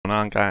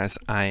going on, guys?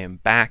 I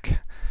am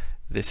back.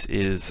 This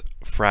is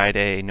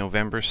Friday,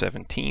 November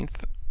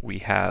 17th. We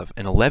have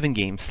an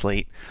 11-game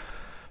slate,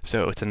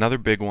 so it's another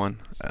big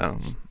one. I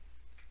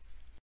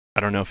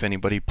don't know if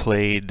anybody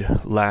played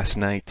last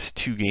night's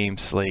 2-game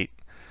slate.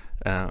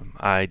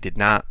 I did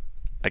not.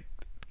 I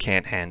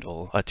can't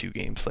handle a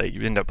 2-game slate.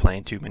 You end up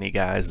playing too many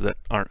guys that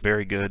aren't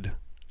very good,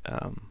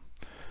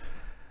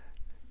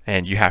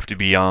 and you have to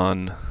be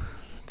on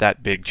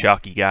that big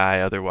chalky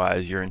guy,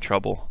 otherwise you're in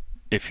trouble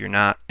if you're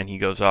not and he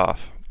goes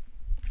off.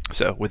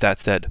 So with that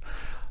said,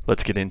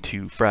 let's get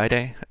into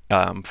Friday.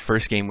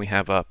 First game we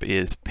have up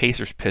is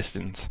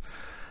Pacers-Pistons.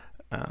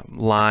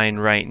 Line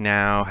right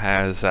now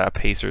has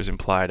Pacers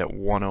implied at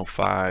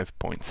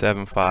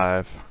 105.75.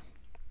 Let's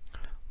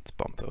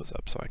bump those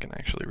up so I can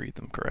actually read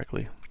them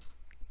correctly.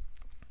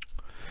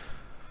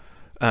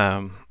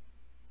 I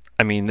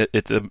mean,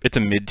 it's a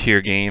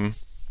mid-tier game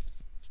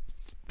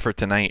for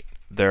tonight.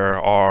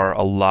 There are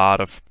a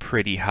lot of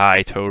pretty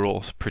high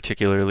totals,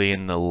 particularly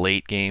in the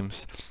late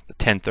games. The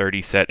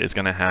 10:30 set is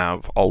going to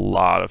have a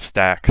lot of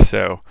stacks,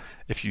 so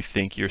if you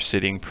think you're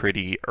sitting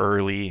pretty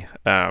early,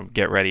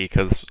 get ready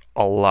because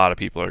a lot of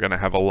people are going to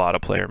have a lot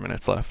of player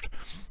minutes left.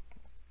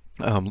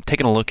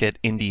 Taking a look at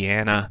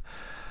Indiana,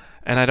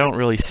 and I don't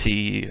really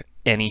see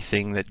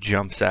anything that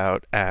jumps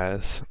out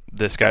as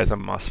this guy's a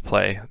must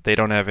play. They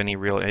don't have any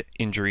real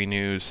injury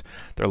news.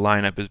 Their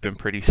lineup has been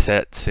pretty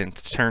set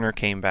since Turner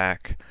came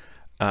back.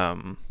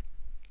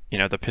 You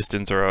know, the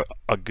Pistons are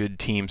a good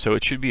team, so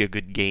it should be a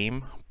good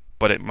game,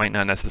 but it might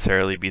not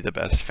necessarily be the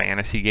best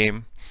fantasy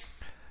game.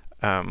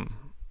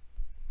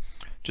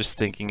 Just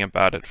thinking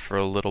about it for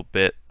a little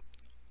bit.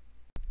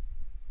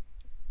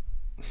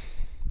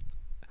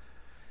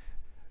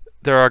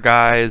 There are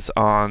guys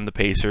on the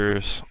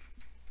Pacers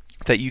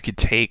that you could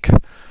take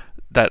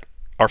that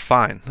are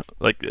fine.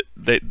 Like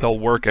they'll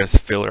work as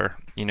filler.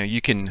 You know, you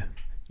can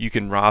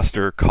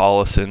roster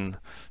Collison,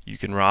 you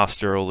can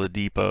roster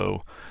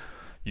Oladipo,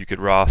 you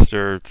could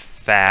roster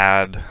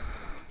Thad.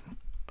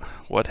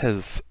 What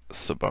has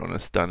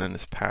Sabonis done in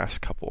his past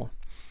couple?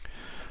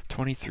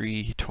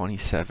 23,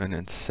 27,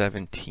 and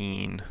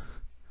 17.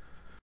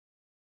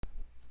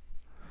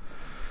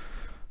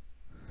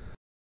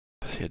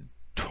 He had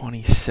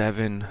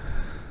 27.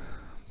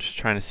 Just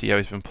trying to see how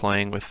he's been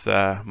playing with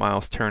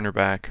Miles Turner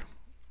back.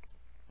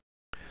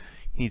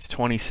 He needs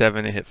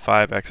 27 to hit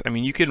 5x. I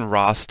mean, you can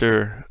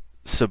roster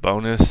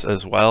Sabonis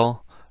as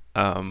well.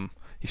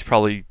 He's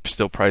probably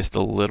still priced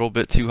a little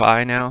bit too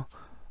high now,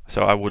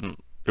 so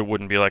it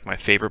wouldn't be like my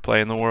favorite play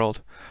in the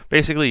world.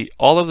 Basically,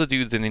 all of the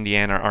dudes in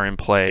Indiana are in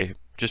play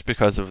just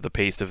because of the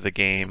pace of the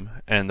game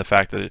and the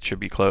fact that it should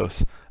be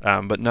close,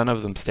 but none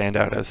of them stand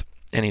out as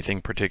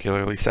anything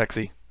particularly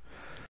sexy.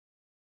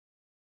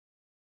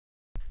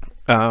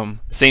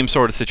 Same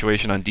sort of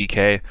situation on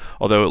DK,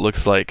 although it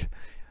looks like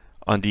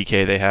on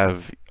DK they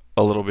have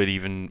a little bit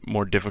even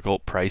more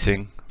difficult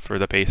pricing for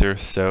the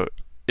Pacers, so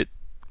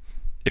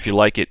if you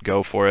like it,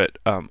 go for it.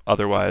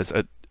 Otherwise,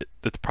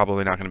 it's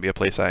probably not going to be a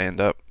place I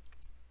end up.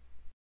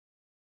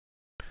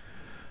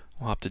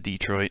 We'll hop to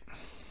Detroit.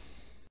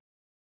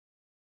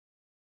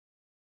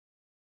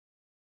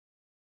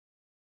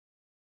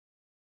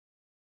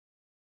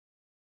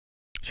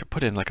 Should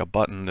put in like a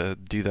button to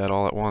do that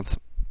all at once.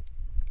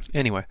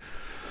 Anyway,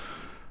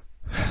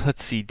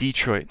 let's see,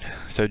 Detroit.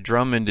 So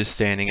Drummond is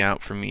standing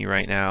out for me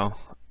right now.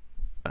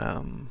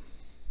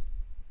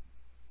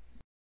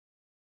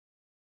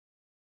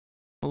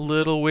 A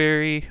little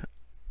wary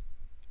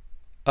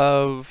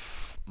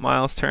of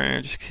Miles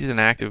Turner just because he's an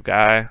active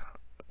guy.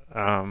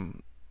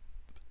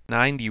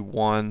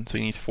 91, so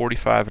he needs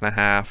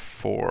 45.5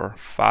 for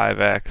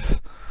 5x.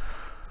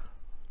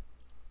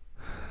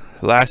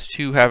 The last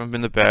two haven't been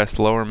the best.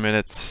 Lower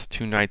minutes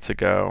 2 nights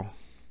ago.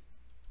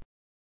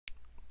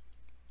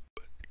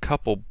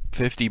 Couple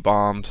 50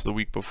 bombs the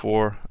week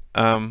before.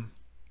 I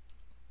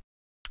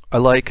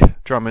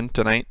like Drummond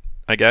tonight,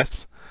 I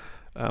guess.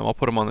 I'll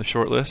put him on the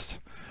short list.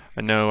 I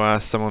know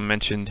someone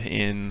mentioned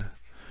in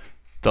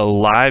the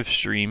live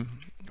stream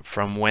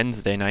from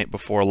Wednesday night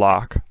before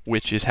lock,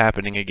 which is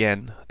happening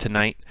again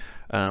tonight,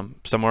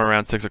 somewhere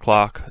around 6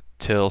 o'clock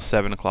till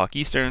 7 o'clock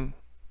Eastern.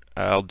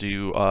 I'll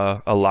do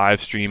a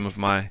live stream of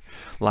my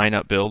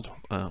lineup build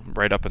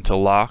right up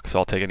until lock, so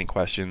I'll take any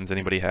questions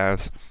anybody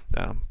has.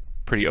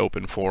 Pretty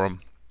open for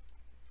them.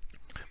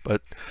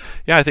 But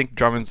yeah, I think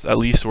Drummond's at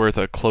least worth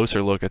a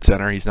closer look at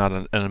center. He's not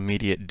an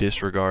immediate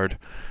disregard.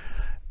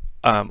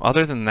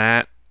 Other than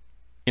that,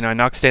 you know, I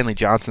knocked Stanley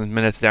Johnson's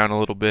minutes down a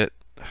little bit.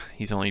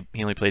 He only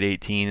played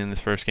 18 in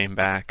his first game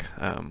back,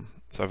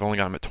 so I've only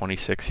got him at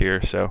 26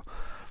 here. So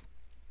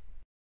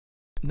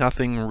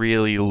nothing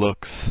really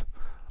looks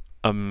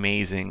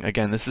amazing.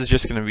 Again, this is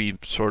just going to be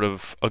sort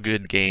of a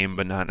good game,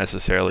 but not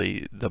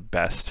necessarily the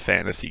best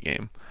fantasy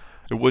game.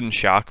 It wouldn't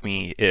shock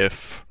me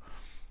if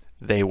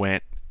they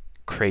went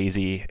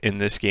crazy in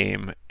this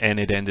game and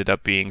it ended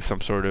up being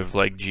some sort of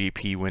like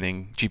GPP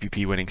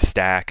winning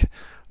stack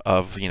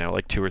of, you know,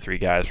 like 2 or 3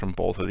 guys from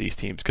both of these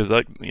teams, because,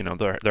 like, you know,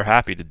 they're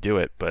happy to do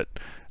it, but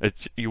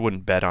you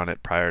wouldn't bet on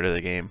it prior to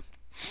the game.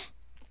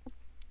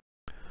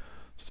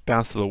 Let's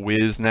bounce to the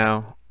Wiz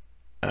now.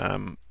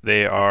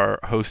 They are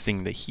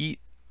hosting the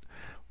Heat.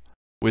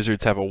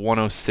 Wizards have a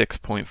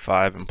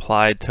 106.5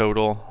 implied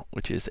total,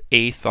 which is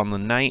 8th on the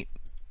night.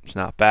 It's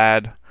not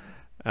bad.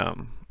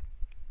 And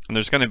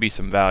there's going to be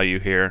some value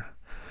here.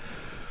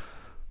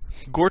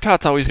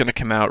 Gortat's always going to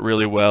come out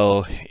really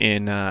well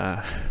in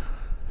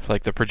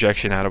like the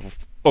projection out of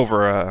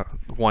over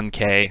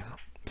 1K.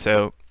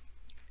 So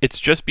it's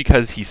just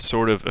because he's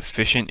sort of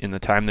efficient in the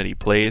time that he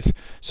plays.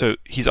 So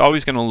he's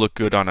always going to look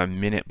good on a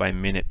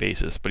minute-by-minute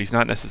basis, but he's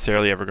not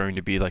necessarily ever going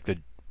to be like the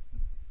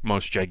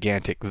most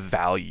gigantic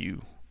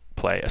value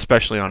play,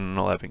 especially on an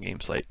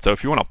 11-game slate. So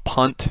if you want to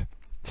punt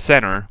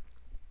center,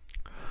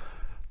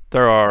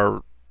 there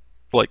are,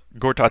 like,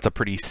 Gortat's a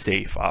pretty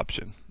safe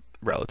option,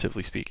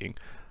 relatively speaking.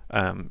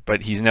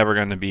 But he's never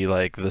going to be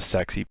like the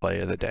sexy play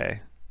of the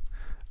day.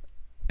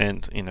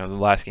 And, you know, the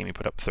last game he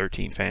put up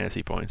 13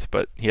 fantasy points,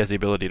 but he has the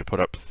ability to put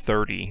up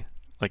 30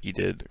 like he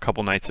did a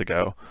couple nights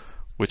ago,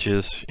 which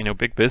is, you know,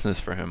 big business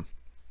for him.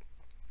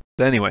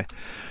 But anyway,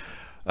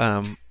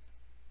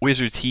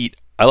 Wizards Heat,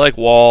 I like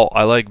Wall,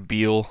 I like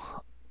Beal.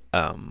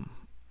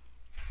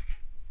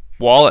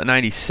 Wall at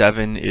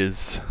 97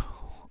 is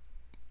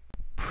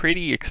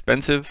pretty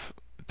expensive.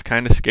 It's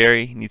kind of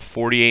scary. He needs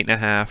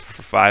 48.5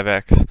 for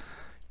 5x.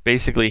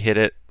 Basically hit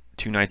it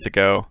 2 nights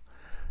ago.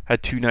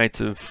 Had 2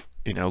 nights of,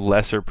 you know,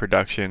 lesser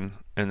production,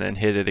 and then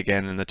hit it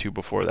again in the 2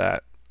 before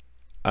that.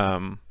 I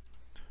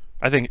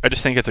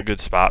just think it's a good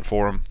spot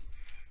for him.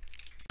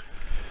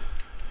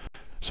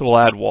 So we'll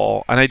add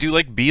Wall, and I do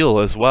like Beal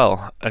as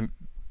well.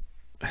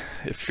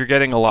 If you're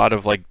getting a lot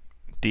of like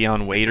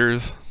Dion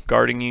Waiters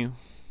guarding you,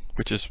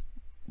 which is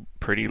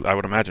pretty, I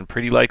would imagine,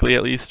 pretty likely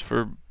at least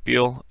for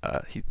Beal.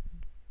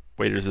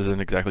 Waiters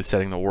isn't exactly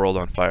setting the world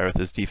on fire with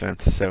his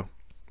defense, so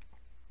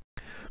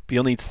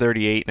Beal needs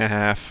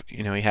 38.5.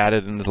 You know, he had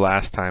it in his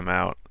last time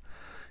out.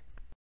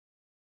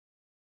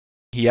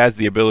 He has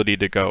the ability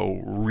to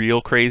go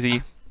real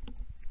crazy,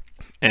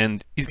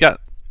 and he's got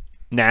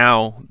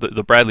now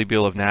the Bradley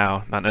Beal of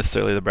now, not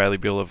necessarily the Bradley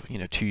Beal of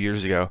 2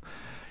 years ago.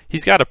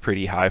 He's got a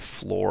pretty high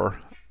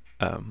floor.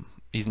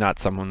 He's not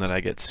someone that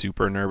I get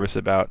super nervous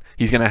about.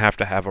 He's going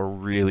to have a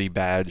really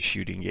bad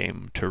shooting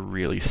game to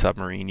really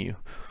submarine you.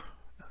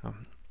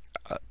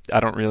 I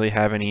don't really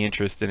have any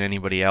interest in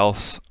anybody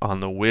else on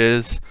the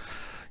Wiz.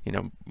 You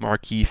know,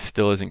 Markieff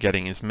still isn't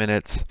getting his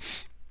minutes.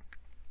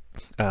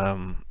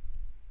 You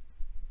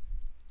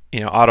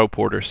know, Otto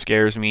Porter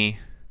scares me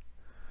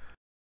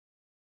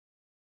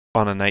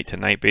on a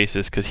night-to-night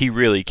basis because he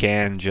really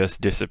can just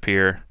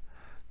disappear.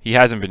 He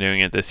hasn't been doing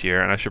it this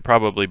year, and I should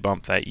probably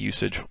bump that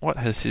usage. What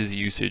has his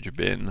usage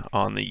been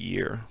on the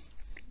year?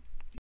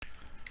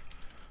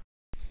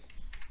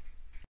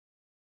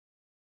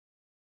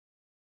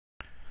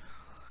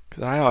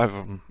 Because I have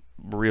him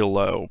real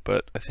low,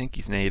 but I think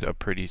he's made a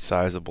pretty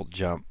sizable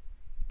jump.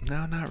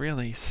 No, not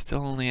really. He's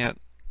still only at,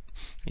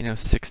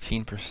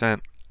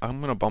 16%.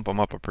 I'm going to bump him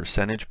up a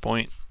percentage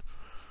point.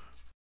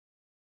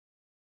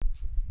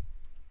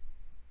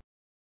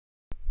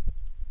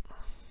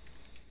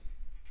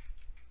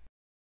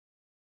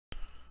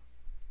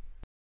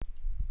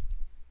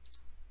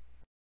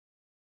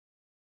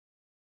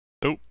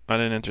 Oh, I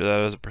didn't enter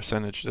that as a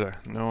percentage, did I?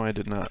 No, I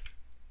did not.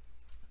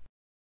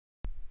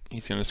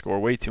 He's going to score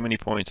way too many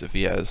points if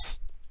he has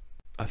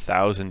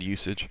 1,000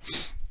 usage.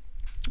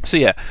 So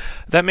yeah,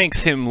 that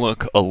makes him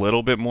look a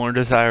little bit more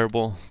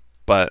desirable,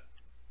 but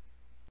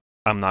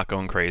I'm not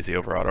going crazy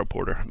over Otto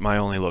Porter. My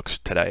only looks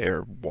today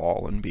are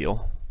Wall and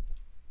Beal.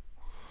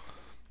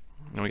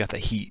 And we got the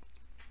Heat.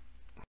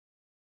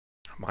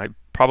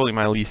 Probably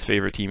my least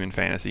favorite team in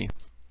fantasy.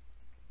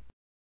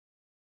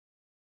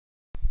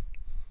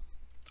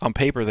 On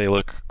paper, they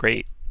look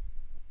great.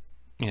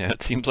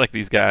 It seems like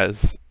these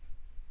guys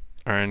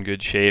are in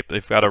good shape.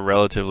 They've got a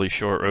relatively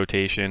short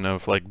rotation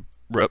of like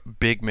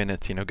big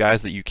minutes,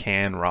 guys that you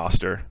can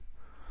roster.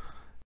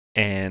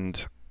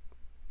 And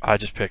I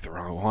just picked the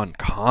wrong one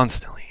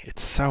constantly.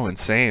 It's so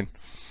insane.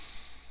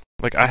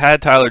 Like, I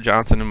had Tyler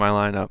Johnson in my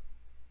lineup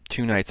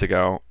 2 nights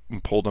ago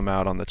and pulled him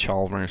out on the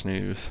Chalmers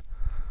news.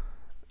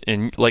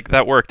 And like,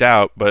 that worked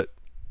out, but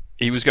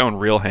he was going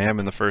real ham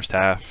in the first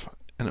half.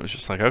 And it was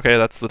just like, okay,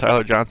 that's the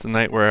Tyler Johnson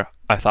night where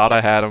I thought I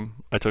had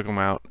him. I took him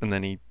out, and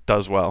then he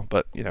does well.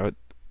 But,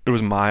 it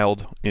was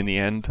mild in the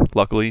end,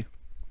 luckily.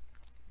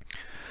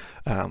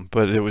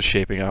 But it was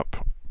shaping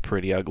up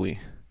pretty ugly.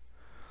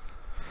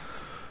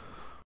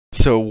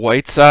 So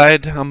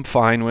Whiteside, I'm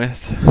fine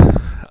with.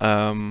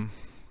 I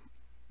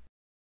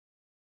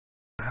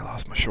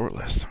lost my short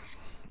list.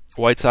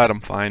 Whiteside,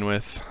 I'm fine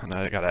with. And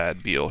I got to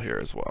add Beal here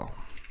as well.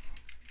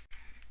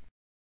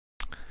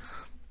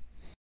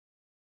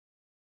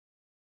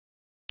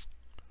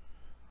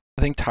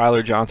 I think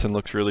Tyler Johnson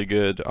looks really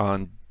good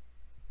on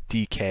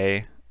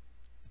DK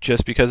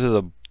just because of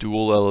the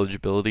dual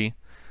eligibility.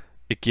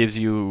 It gives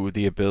you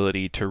the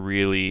ability to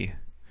really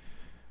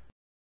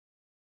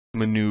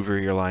maneuver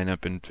your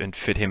lineup and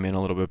fit him in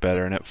a little bit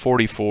better. And at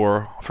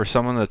 44, for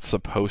someone that's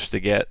supposed to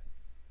get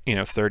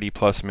 30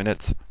 plus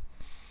minutes,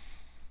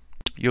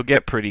 you'll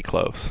get pretty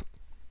close.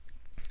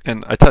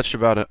 and I touched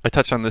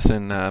on this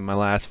in my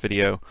last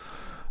video.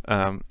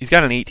 He's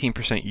got an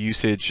 18%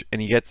 usage,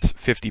 and he gets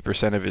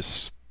 50% of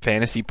his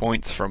fantasy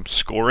points from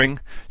scoring.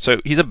 So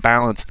he's a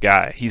balanced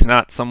guy. He's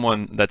not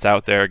someone that's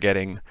out there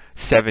getting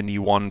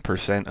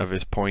 71% of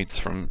his points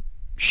from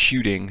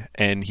shooting,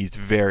 and he's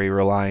very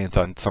reliant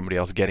on somebody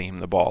else getting him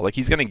the ball. Like,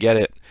 he's going to get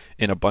it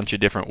in a bunch of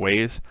different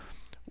ways,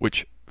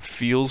 which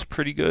feels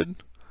pretty good.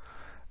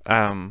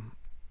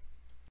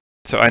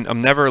 So I'm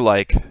never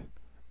like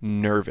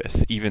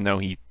nervous, even though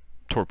he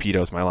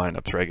torpedoes my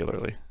lineups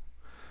regularly.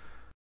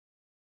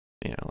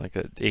 You know, like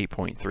a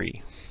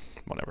 8.3,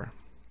 whatever.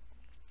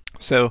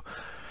 So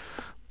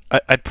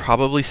I'd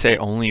probably say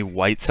only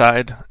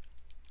Whiteside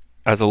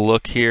as a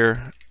look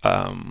here,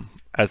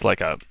 as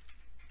like a,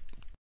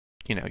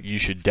 you know, you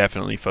should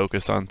definitely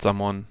focus on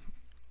someone.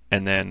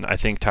 And then I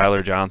think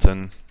Tyler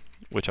Johnson,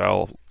 which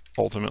I'll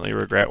ultimately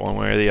regret one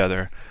way or the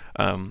other,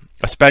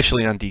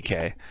 especially on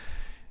DK,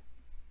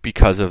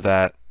 because of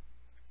that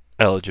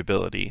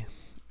eligibility.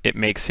 It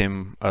makes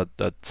him a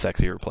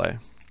sexier play.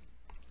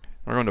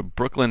 We're going to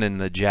Brooklyn and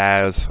the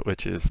Jazz,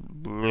 which is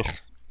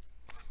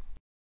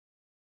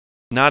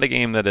not a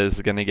game that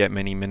is going to get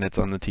many minutes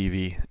on the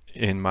TV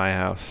in my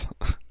house.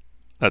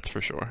 That's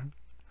for sure.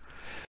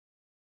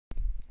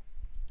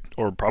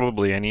 Or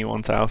probably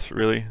anyone's house,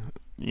 really.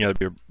 You gotta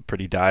be a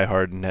pretty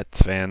diehard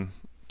Nets fan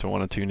to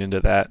want to tune into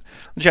that.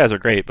 The Jazz are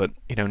great, but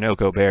you know, no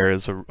Gobert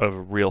is a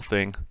real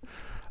thing.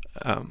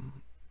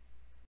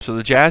 So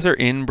the Jazz are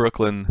in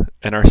Brooklyn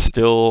and are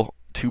still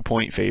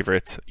 2-point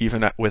favorites,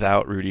 even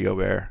without Rudy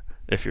Gobert,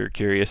 if you're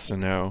curious to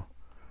know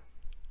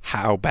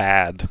how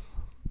bad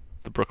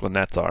the Brooklyn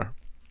Nets are.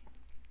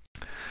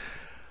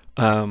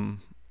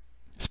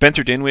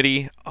 Spencer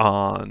Dinwiddie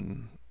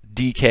on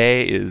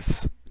DK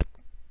is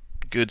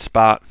a good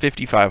spot,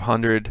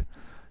 5,500.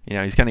 You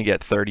know, he's going to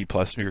get 30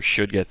 plus, or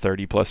should get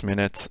 30 plus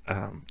minutes.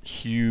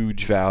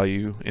 Huge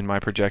value in my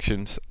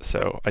projections.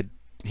 So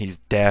he's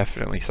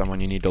definitely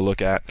someone you need to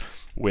look at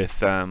with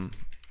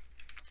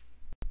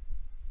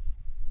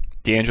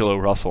D'Angelo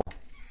Russell.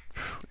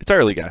 It's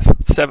early, guys.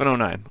 It's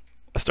 7:09.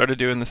 I started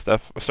doing this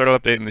stuff. I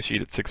started updating the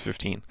sheet at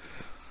 6:15.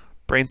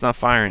 Brain's not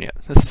firing yet.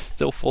 This is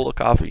still full of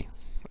coffee.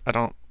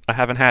 I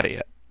haven't had it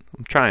yet.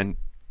 I'm trying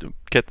to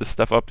get this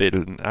stuff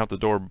updated and out the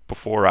door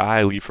before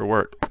I leave for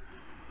work.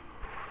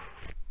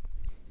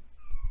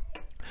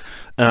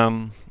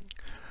 You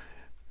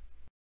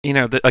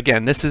know,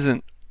 again, this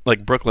isn't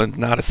like Brooklyn's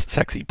not a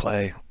sexy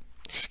play.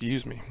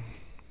 Excuse me.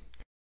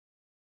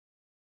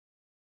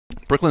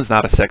 Brooklyn's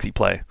not a sexy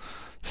play.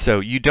 So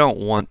you don't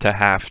want to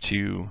have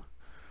to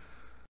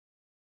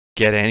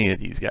get any of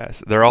these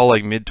guys. They're all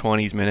like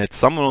mid-20s minutes.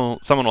 Someone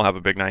will have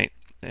a big night,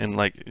 and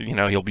like, you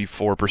know, he'll be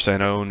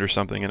 4% owned or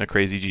something in a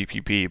crazy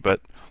GPP,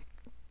 but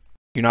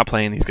you're not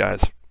playing these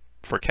guys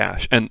for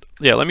cash. And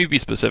yeah, let me be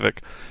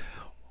specific.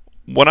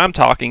 When I'm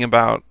talking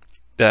about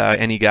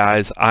any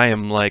guys, I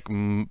am like,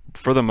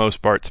 for the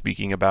most part,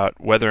 speaking about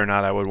whether or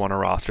not I would want to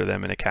roster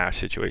them in a cash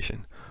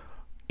situation.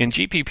 In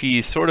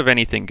GPPs, sort of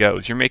anything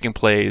goes. You're making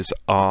plays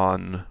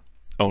on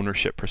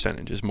ownership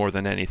percentages more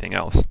than anything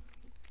else.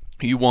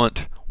 You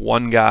want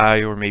one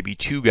guy or maybe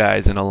two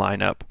guys in a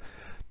lineup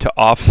to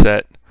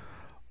offset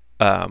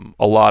a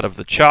lot of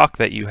the chalk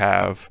that you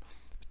have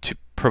to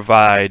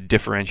provide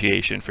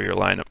differentiation for your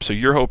lineup. So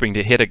you're hoping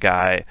to hit a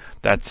guy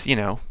that's, you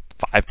know,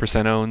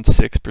 5% owned,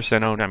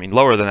 6% owned. I mean,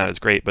 lower than that is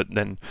great, but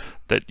then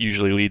that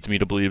usually leads me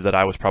to believe that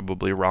I was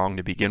probably wrong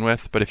to begin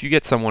with. But if you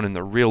get someone in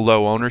the real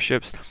low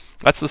ownerships,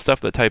 that's the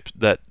stuff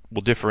that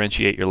will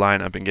differentiate your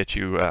lineup and get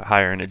you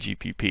higher in a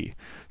GPP.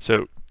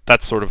 So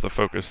that's sort of the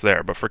focus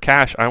there. But for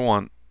cash, I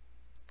want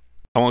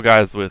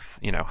guys with,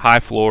 you know, high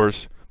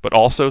floors, but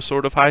also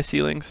sort of high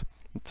ceilings.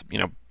 It's, you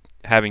know,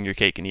 having your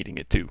cake and eating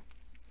it too.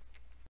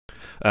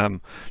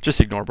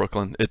 Just ignore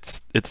Brooklyn.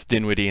 It's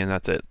Dinwiddie and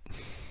that's it.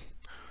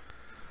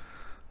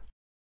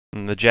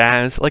 And the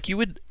Jazz, like you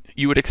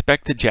would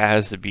expect the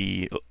Jazz to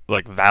be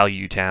like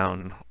value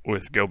town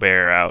with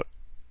Gobert out.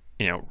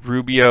 You know,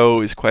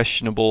 Rubio is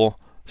questionable,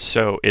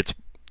 so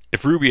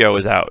if Rubio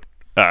is out,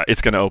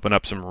 it's going to open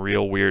up some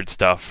real weird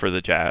stuff for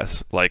the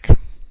Jazz, like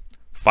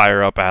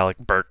fire up Alec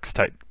Burks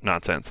type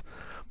nonsense.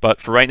 But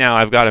for right now,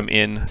 I've got him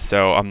in,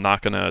 so I'm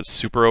not going to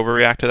super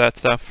overreact to that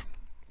stuff.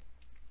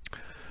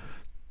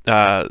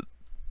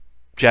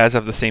 Jazz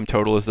have the same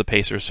total as the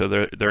Pacers, so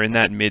they're in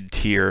that mid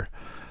tier.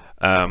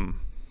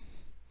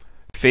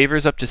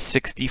 Favors up to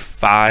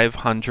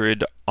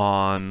 6,500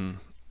 on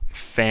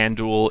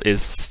Fanduel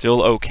is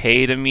still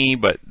okay to me,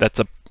 but that's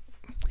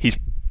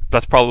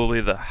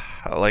probably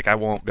I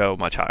won't go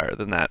much higher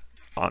than that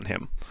on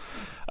him.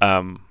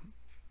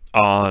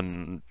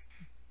 On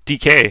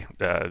DK,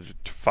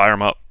 fire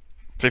him up,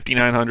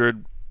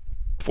 5,900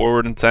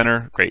 forward and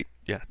center, great.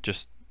 Yeah,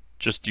 just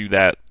do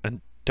that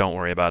and don't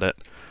worry about it.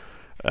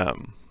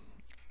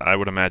 I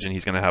would imagine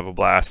he's going to have a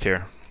blast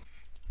here.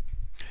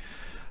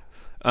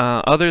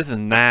 Other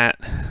than that,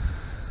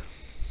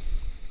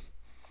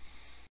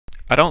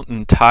 I don't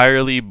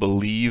entirely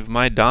believe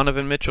my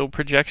Donovan Mitchell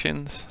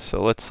projections,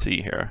 so let's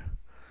see here.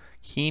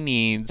 He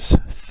needs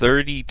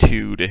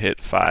 32 to hit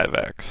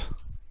 5x.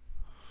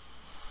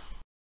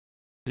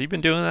 Has he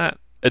been doing that?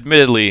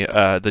 Admittedly,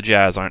 the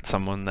Jazz aren't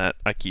someone that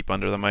I keep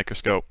under the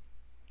microscope.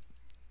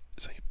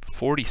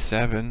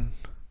 47.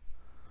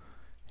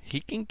 He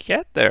can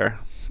get there.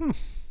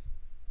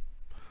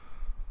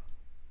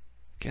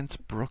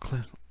 Against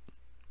Brooklyn.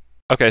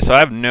 Okay, so I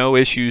have no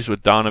issues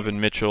with Donovan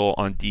Mitchell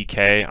on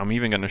DK. I'm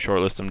even going to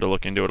shortlist him to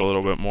look into it a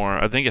little bit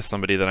more. I think it's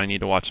somebody that I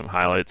need to watch some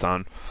highlights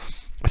on.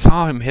 I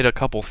saw him hit a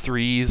couple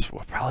threes.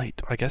 Well, probably,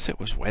 I guess it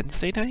was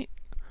Wednesday night.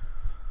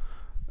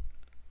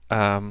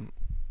 But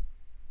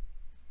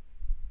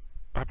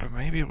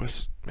maybe it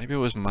was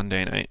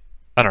Monday night.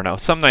 I don't know.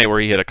 Some night where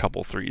he hit a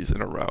couple threes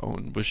in a row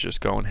and was just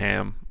going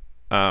ham.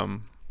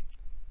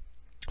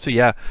 So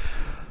yeah,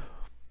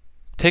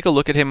 take a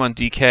look at him on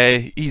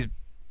DK. He's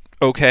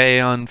okay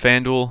on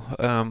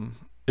Fanduel.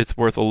 It's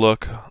worth a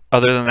look.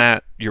 Other than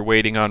that, you're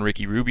waiting on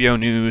Ricky Rubio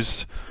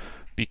news,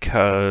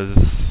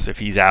 because if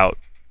he's out,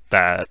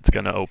 that's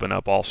going to open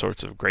up all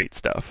sorts of great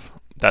stuff.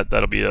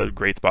 That'll be a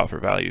great spot for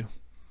value.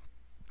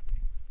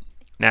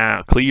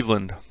 Now,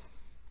 Cleveland,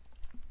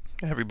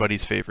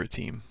 everybody's favorite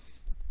team.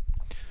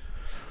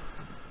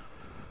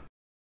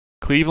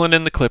 Cleveland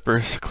and the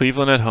Clippers.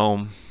 Cleveland at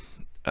home.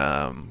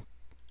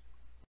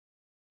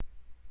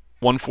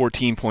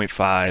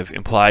 114.5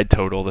 implied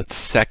total. That's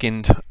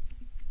second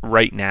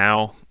right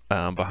now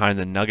behind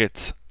the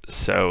Nuggets.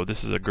 So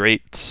this is a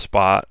great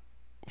spot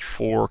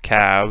for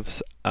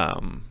Cavs.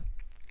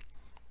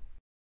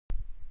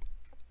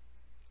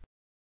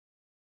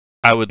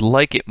 I would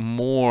like it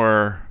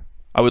more.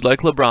 I would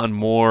like LeBron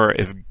more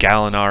if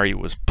Gallinari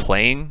was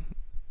playing,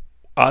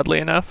 oddly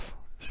enough,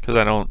 because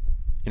I don't,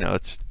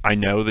 I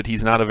know that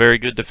he's not a very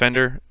good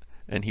defender,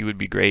 and he would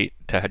be great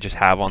to just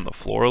have on the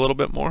floor a little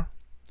bit more.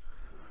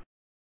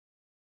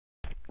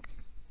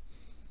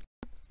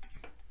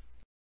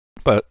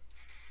 But,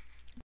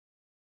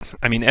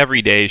 I mean,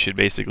 every day should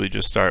basically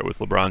just start with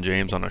LeBron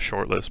James on a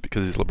short list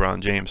because he's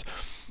LeBron James.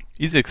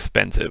 He's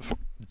expensive.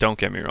 Don't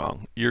get me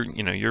wrong.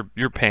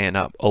 You're paying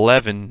up.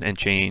 11 and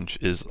change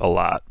is a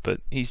lot,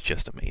 but he's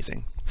just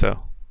amazing.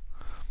 So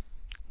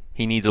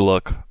he needs a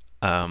look.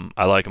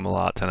 I like him a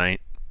lot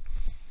tonight.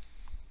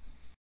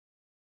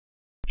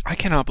 I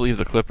cannot believe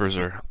the Clippers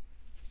are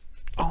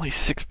only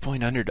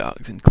 6-point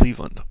underdogs in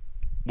Cleveland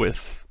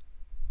with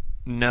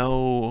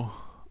no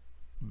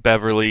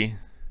Beverly,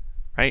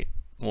 right?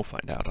 We'll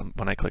find out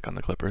when I click on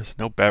the Clippers.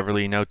 No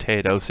Beverly, no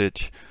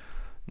Teodosic,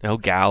 no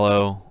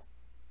Gallo.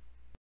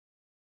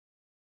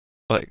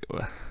 Like,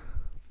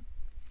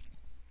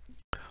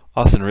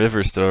 Austin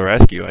Rivers to the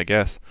rescue, I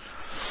guess.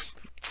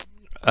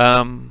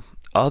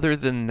 Other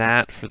than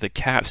that, for the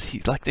Cavs,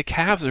 the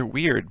Cavs are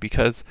weird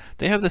because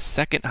they have the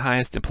second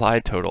highest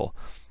implied total,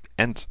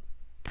 and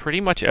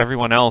pretty much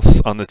everyone else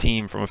on the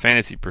team from a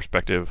fantasy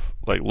perspective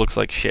looks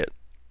like shit.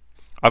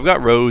 I've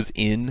got Rose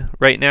in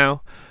right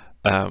now.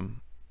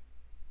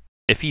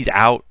 If he's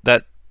out,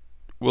 that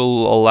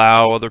will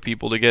allow other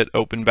people to get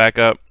open back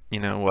up.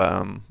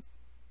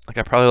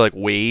 I probably like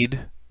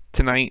Wade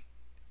tonight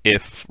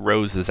if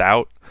Rose is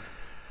out.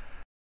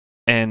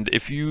 And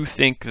if you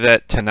think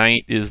that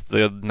tonight is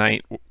the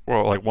night,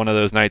 or one of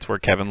those nights where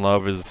Kevin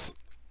Love is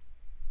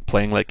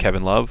playing like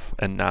Kevin Love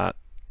and not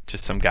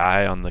just some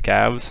guy on the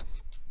Cavs,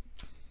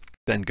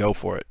 then go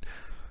for it.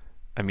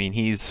 I mean,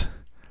 he's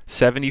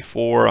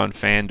 74 on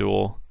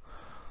FanDuel.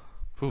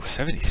 Ooh,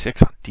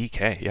 76 on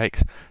DK.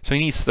 Yikes. So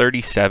he needs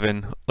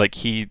 37.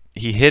 He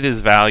hit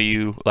his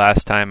value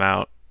last time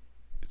out.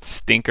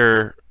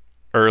 Stinker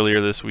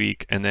earlier this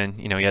week, and then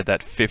he had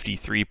that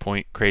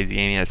 53-point crazy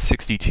game. He had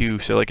 62.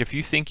 So if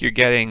you think you're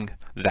getting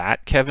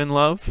that Kevin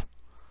Love,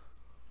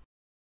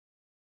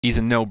 he's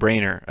a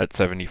no-brainer at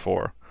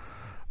 74.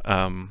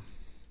 I'll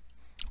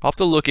have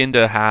to look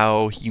into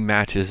how he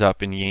matches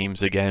up in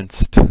games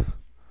against.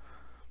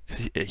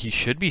 He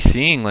should be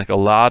seeing a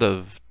lot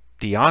of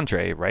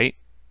DeAndre, right?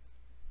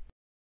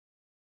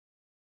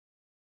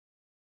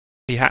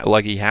 He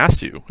has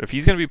to if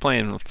he's going to be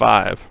playing with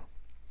 5.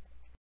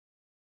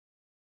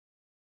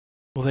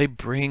 Will they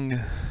bring...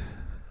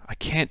 I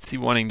can't see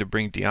wanting to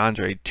bring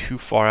DeAndre too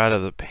far out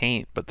of the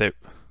paint, but they...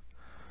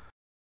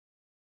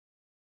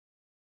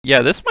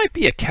 Yeah, this might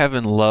be a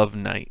Kevin Love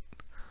night.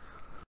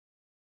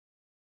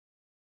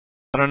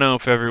 I don't know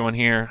if everyone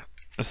here...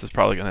 This is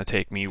probably going to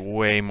take me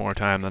way more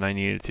time than I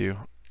needed to.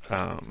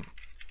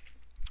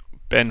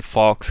 Ben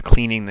Falk's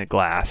Cleaning the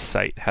Glass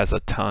site has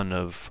a ton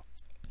of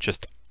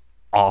just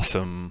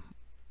awesome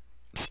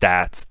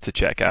stats to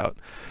check out.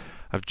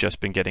 I've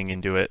just been getting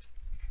into it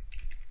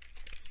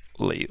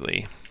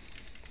lately.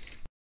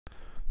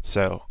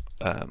 So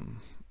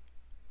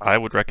I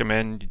would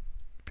recommend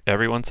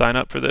everyone sign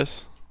up for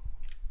this.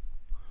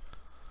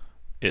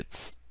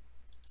 It's,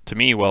 to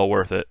me, well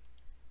worth it.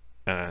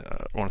 I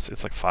want to say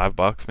it's like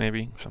 $5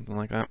 maybe, something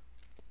like that.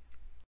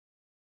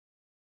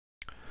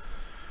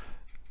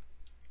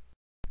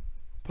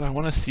 But I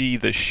want to see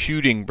the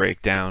shooting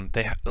breakdown.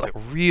 They have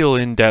real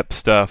in-depth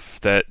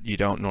stuff that you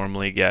don't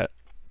normally get.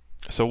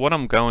 So what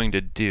I'm going to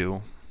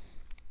do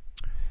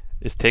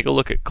is take a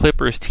look at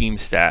Clippers team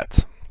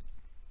stats.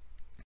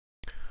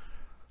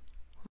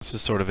 This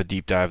is sort of a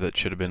deep dive that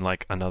should have been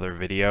like another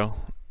video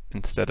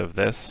instead of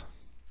this.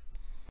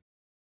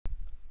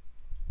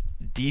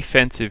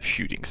 Defensive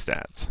shooting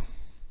stats.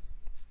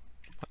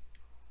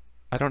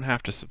 I don't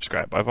have to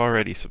subscribe. I've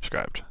already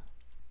subscribed.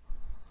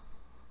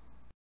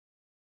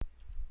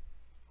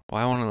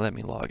 Why won't it let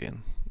me log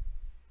in?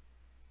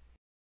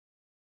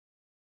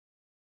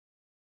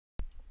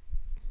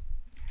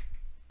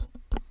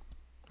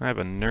 I have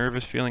a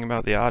nervous feeling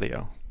about the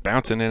audio.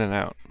 Bouncing in and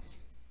out.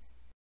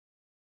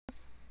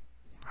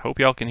 Hope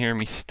y'all can hear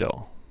me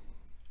still.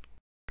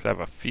 'Cause I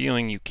have a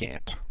feeling you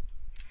can't.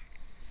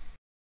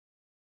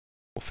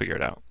 We'll figure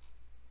it out.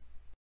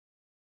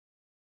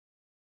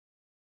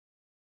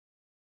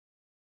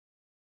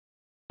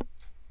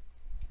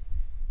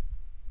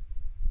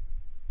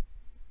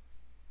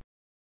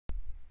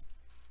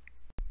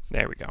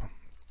 There we go.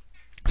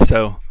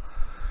 So,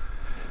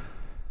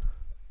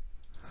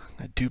 I'm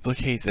going to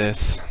duplicate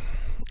this,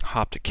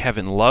 hop to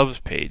Kevin Love's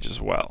page as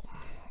well.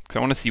 Because I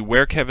want to see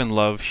where Kevin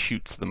Love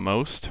shoots the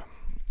most,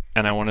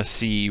 and I want to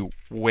see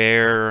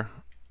where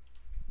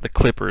the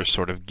Clippers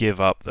sort of give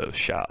up those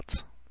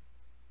shots.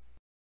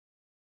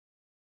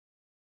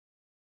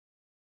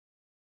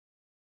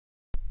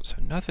 So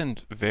nothing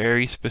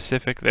very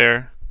specific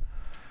there.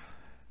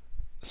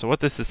 So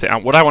what this is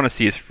saying, what I want to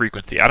see is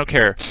frequency. I don't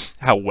care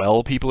how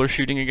well people are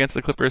shooting against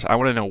the Clippers. I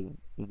want to know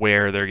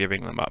where they're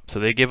giving them up. So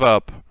they give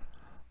up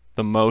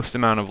the most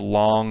amount of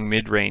long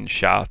mid-range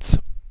shots,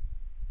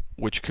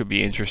 which could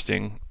be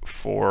interesting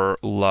for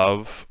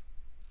Love.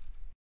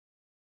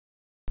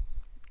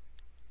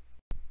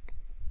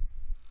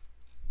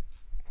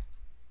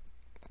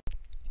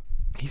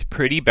 He's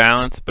pretty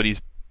balanced, but he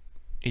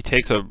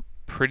takes a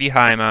pretty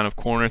high amount of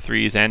corner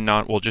threes and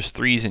just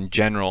threes in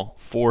general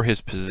for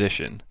his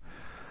position.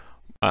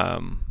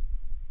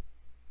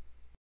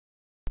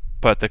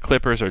 But the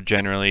Clippers are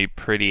generally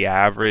pretty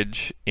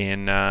average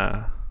in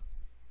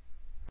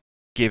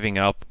giving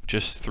up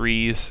just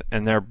threes,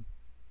 and they're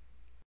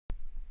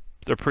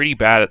pretty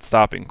bad at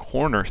stopping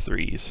corner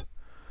threes.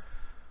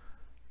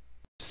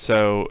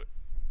 So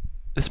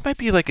this might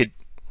be like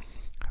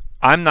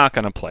I'm not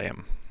going to play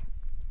him,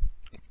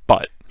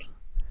 but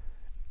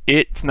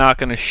it's not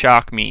going to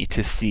shock me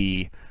to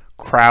see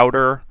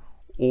Crowder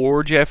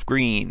or Jeff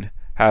Green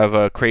have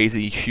a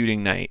crazy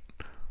shooting night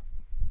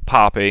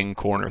popping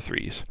corner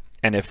threes.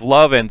 And if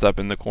Love ends up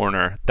in the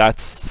corner,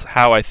 that's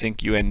how I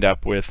think you end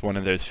up with one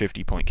of those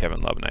 50-point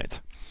Kevin Love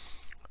nights.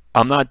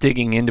 I'm not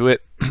digging into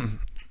it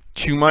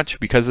too much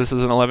because this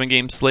is an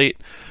 11-game slate,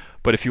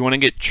 but if you want to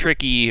get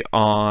tricky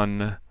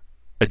on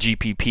a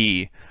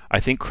GPP, I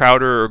think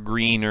Crowder or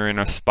Green are in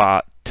a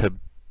spot to,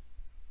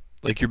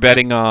 like, you're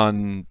betting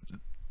on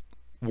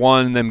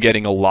one, them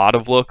getting a lot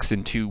of looks,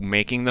 and two,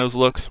 making those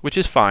looks, which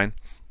is fine.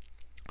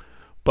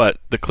 But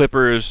the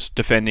Clippers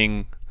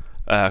defending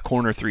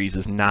corner threes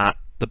is not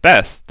the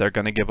best. They're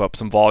going to give up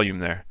some volume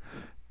there.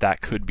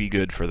 That could be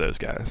good for those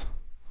guys.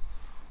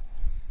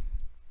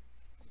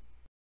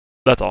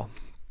 That's all.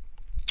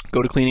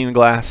 Go to Cleaning the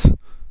Glass.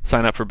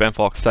 Sign up for Ben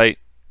Falk's site.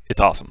 It's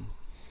awesome.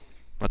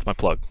 That's my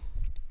plug.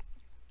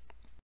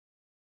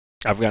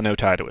 I've got no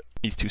tie to it.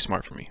 He's too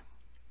smart for me.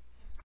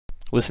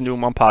 Listen to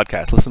him on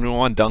podcasts. Listen to him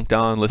on Dunked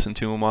On. Listen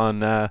to him on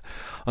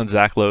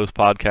Zach Lowe's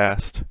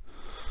podcast.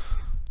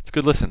 It's a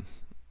good listen.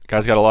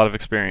 Guy's got a lot of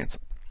experience.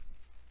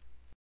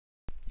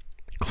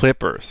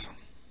 Clippers.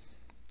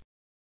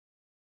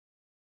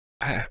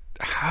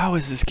 How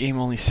is this game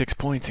only 6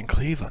 points in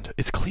Cleveland?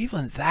 Is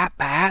Cleveland that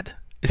bad?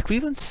 Is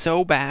Cleveland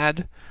so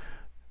bad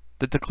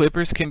that the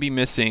Clippers can be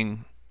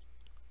missing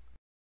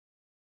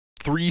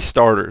 3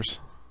 starters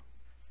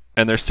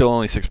and they're still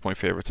only 6-point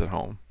favorites at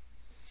home?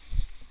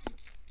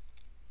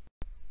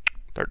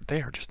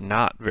 They are just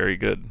not very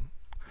good.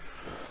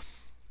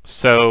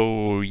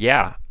 So,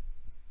 yeah.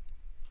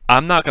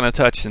 I'm not going to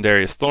touch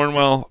Sindarius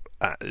Thornwell.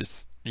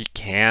 You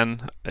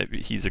can.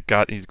 He's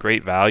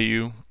great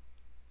value.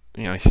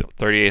 You know, he's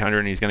 3,800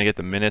 and he's going to get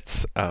the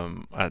minutes.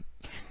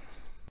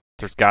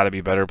 There's got to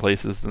be better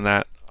places than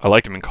that. I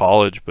liked him in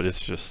college, but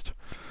it's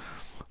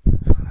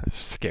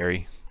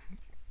scary.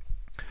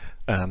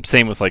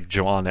 Same with like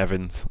Jawan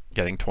Evans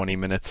getting 20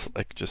 minutes.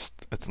 Like,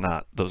 it's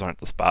not. Those aren't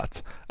the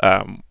spots.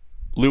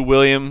 Lou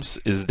Williams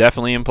is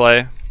definitely in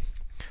play.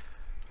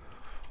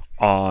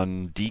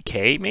 On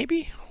DK,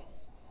 maybe?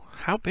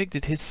 How big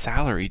did his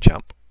salary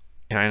jump?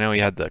 And I know he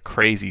had the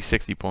crazy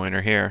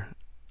 60-pointer here.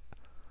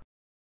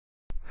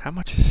 How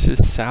much has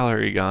his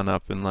salary gone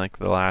up in like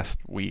the last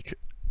week?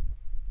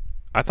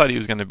 I thought he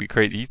was going to be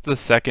crazy. He's the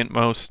second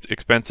most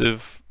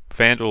expensive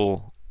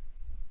Fanduel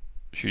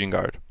shooting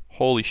guard.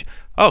 Holy sh!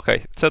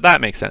 Okay, so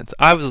that makes sense.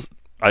 I just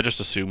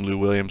assumed Lou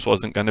Williams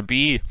wasn't going to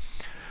be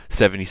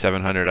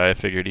 7,700. I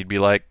figured he'd be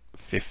like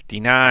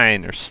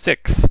 59 or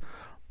 6,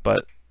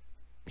 but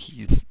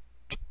he's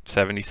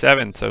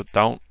 77. So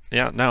no,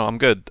 I'm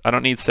good. I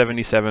don't need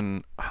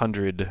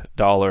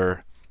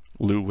 $7,700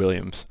 Lou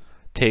Williams.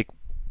 Take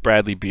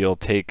Bradley Beal,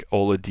 take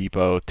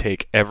Oladipo,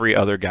 take every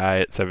other guy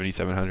at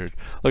 7,700.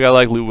 Look, I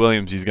like Lou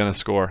Williams. He's going to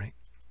score,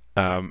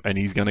 and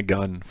he's going to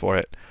gun for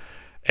it.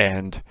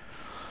 And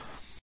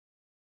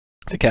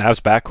the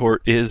Cavs backcourt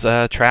is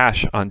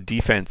trash on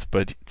defense,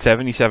 but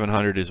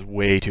 7,700 is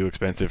way too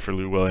expensive for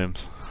Lou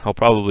Williams. I'll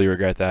probably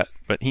regret that,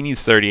 but he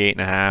needs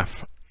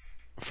 38.5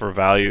 for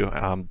value.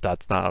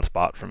 That's not a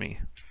spot for me.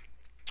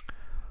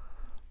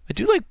 I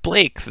do like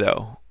Blake,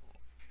 though.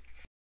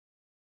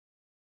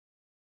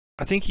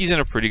 I think he's in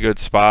a pretty good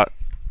spot.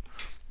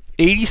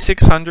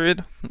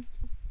 8,600.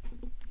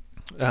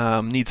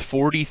 Needs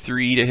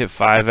 43 to hit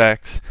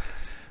 5x.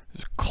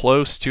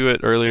 Close to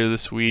it earlier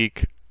this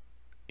week.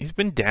 He's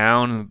been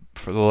down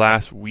for the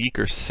last week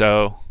or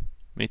so,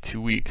 maybe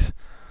 2 weeks.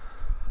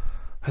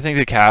 I think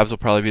the Cavs will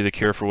probably be the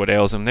cure for what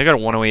ails him. They got a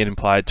 108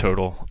 implied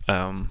total.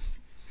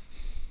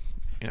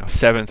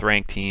 7th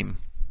ranked team.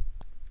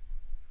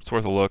 It's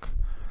worth a look.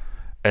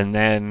 And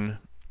then,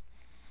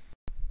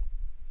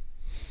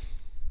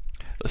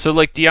 so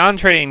like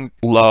DeAndre and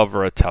Love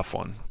are a tough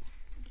one.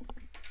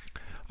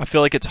 I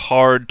feel like it's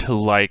hard to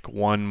like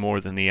one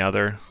more than the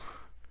other.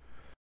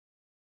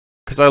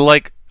 Because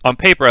on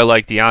paper, I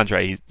like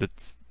DeAndre.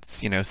 It's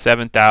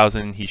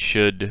 7,000. He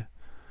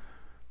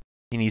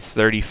needs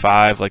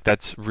 35. Like,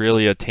 that's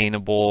really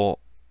attainable.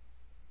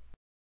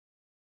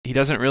 He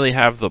doesn't really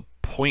have the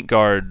point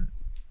guard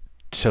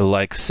to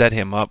like set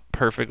him up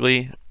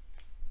perfectly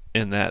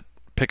in that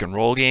pick and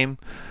roll game.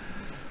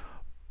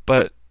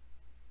 But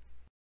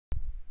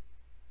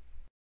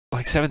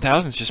like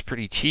 7,000 is just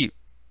pretty cheap.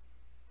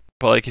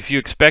 But like if you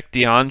expect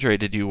DeAndre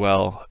to do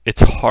well,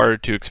 it's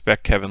hard to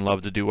expect Kevin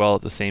Love to do well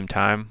at the same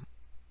time.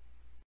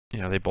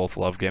 They both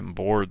love getting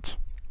boards.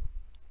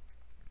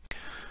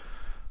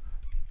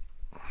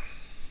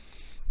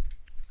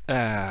 If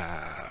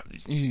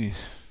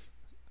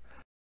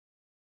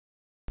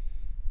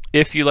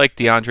you like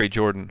DeAndre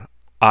Jordan,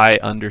 I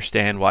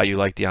understand why you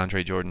like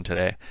DeAndre Jordan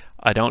today.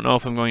 I don't know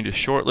if I'm going to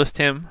shortlist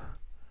him.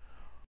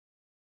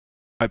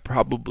 I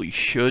probably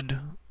should,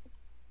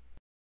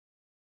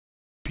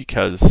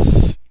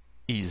 because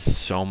he's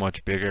so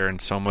much bigger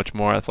and so much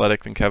more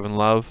athletic than Kevin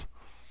Love.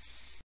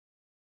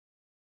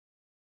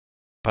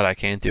 But I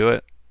can't do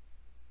it.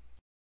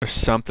 There's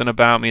something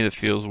about me that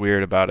feels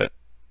weird about it.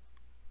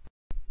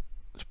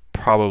 It's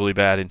probably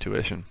bad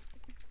intuition.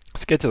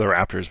 Let's get to the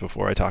Raptors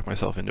before I talk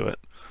myself into it.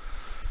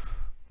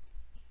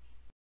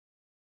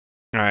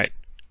 All right.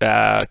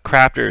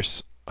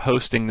 Raptors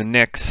hosting the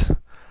Knicks.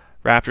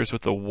 Raptors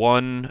with the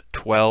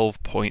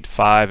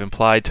 112.5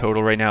 implied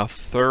total right now,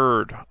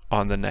 3rd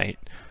on the night.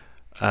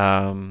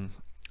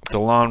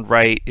 DeLon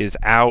Wright is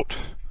out.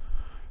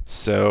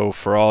 So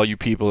for all you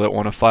people that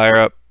want to fire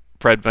up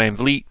Fred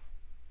VanVleet,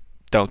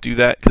 don't do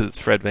that, because it's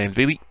Fred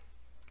VanVleet.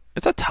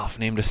 It's a tough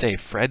name to say,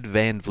 Fred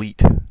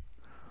VanVleet.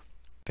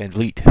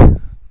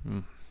 VanVleet.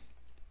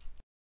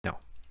 No.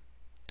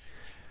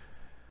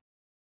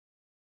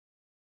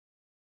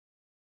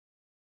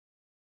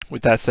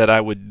 With that said,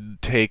 I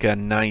would take a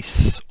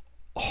nice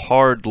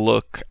hard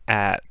look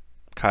at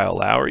Kyle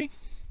Lowry.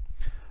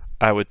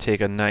 I would take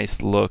a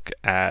nice look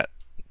at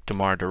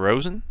DeMar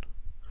DeRozan.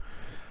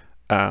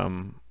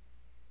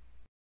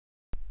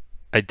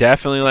 I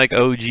definitely like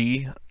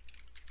OG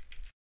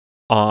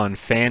on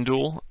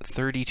Fanduel,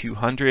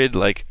 3,200.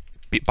 Like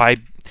by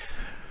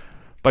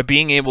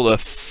being able to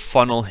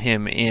funnel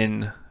him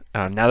in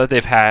now that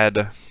they've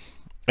had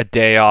a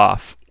day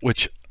off,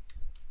 which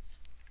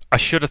I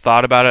should have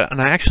thought about it,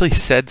 and I actually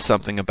said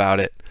something about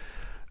it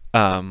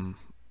on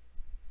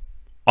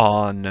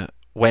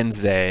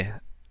Wednesday,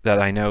 that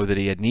I know that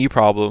he had knee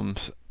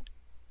problems,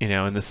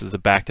 and this is a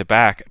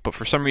back-to-back, but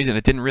for some reason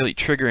it didn't really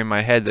trigger in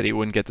my head that he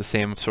wouldn't get the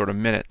same sort of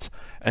minutes.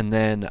 And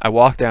then I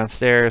walked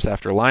downstairs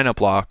after lineup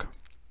lock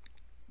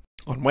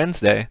on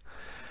Wednesday,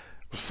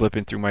 was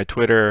flipping through my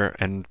Twitter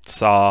and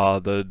saw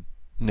the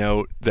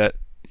note that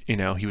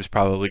he was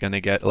probably going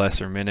to get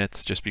lesser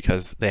minutes just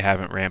because they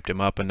haven't ramped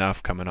him up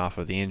enough coming off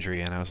of the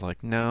injury. And I was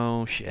like,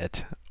 no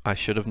shit, I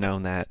should have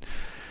known that.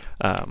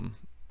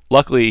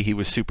 Luckily, he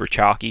was super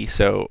chalky,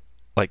 so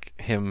like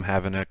him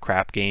having a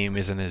crap game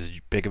isn't as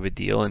big of a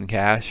deal in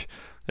cash.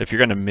 If you're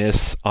going to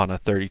miss on a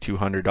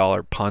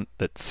 $3,200 punt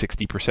that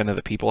 60% of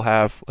the people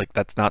have, like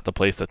that's not the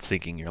place that's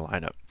sinking your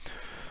lineup.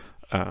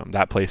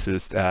 That place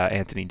is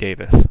Anthony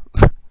Davis,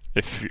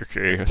 if you're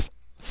curious.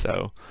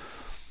 So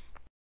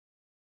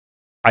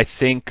I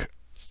think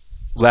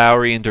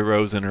Lowry and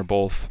DeRozan are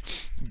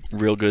both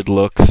real good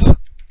looks.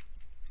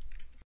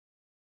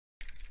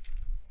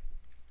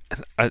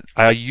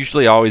 I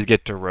usually always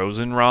get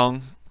DeRozan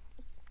wrong.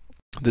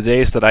 The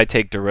days that I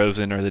take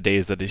DeRozan are the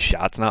days that his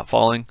shot's not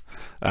falling.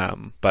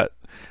 But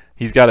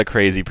he's got a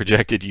crazy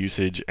projected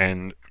usage,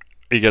 and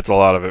he gets a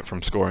lot of it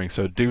from scoring.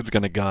 So dude's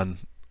going to gun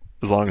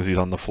as long as he's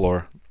on the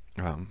floor.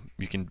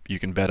 You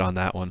can bet on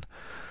that one.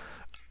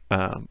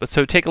 But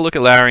so take a look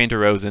at Lowry and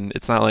DeRozan.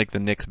 It's not like the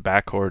Knicks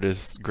backcourt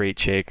is great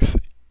shakes.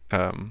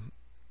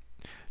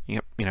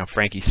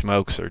 Frankie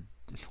Smokes or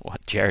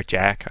Jarrett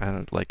Jack. I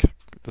don't like.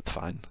 That's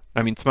fine.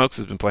 I mean, Smokes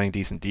has been playing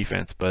decent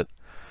defense, but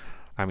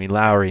I mean,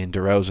 Lowry and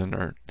DeRozan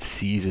are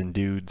seasoned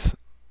dudes.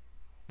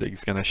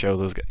 He's gonna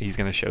show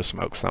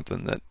Smoke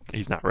something that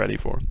he's not ready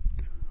for.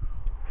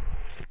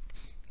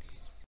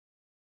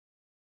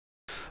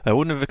 I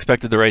wouldn't have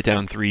expected to write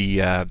down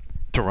 3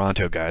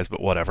 Toronto guys,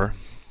 but whatever.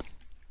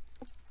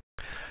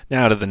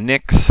 Now to the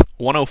Knicks,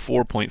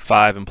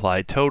 104.5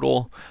 implied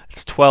total.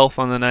 It's 12th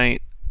on the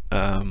night.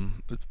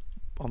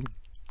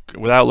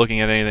 Without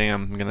looking at anything,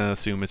 I'm gonna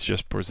assume it's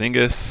just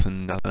Porzingis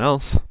and nothing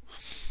else.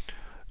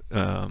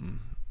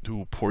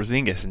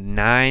 Porzingis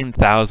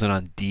 9,000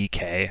 on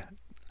DK.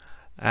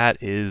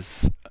 That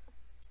is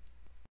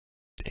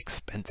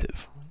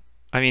expensive.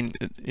 I mean,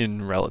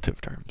 in relative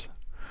terms.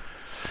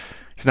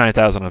 He's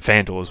 9,000 on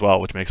Fanduel as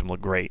well, which makes him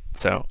look great.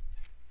 So,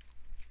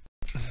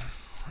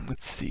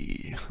 let's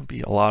see. It'll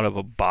be a lot of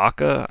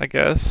Ibaka, I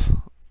guess.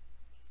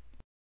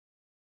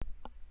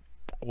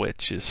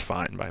 Which is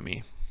fine by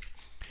me.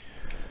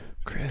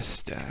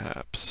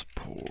 Kristaps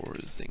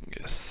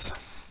Porzingis.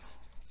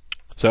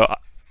 So,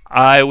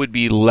 I would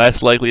be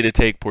less likely to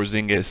take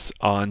Porzingis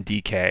on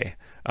DK.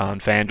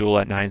 On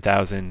Fanduel at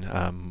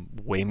 9,000,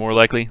 way more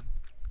likely.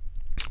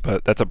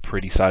 But that's a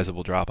pretty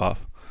sizable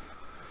drop-off.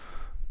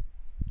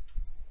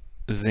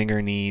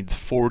 Zinger needs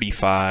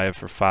 45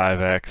 for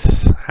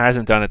 5x.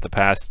 Hasn't done it the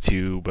past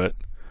 2, but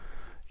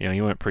you know,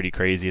 he went pretty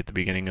crazy at the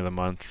beginning of the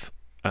month.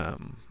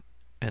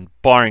 And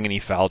barring any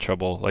foul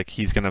trouble, like,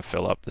 he's going to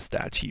fill up the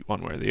stat sheet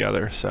one way or the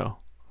other. So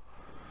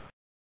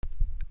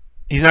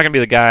he's not going to be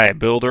the guy I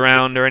build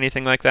around or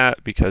anything like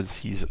that, because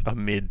he's a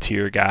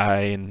mid-tier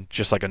guy in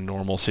just like a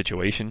normal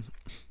situation.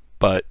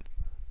 But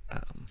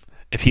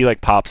if he like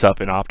pops up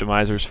in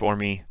optimizers for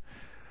me,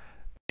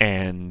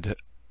 and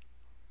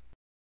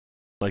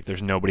like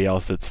there's nobody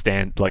else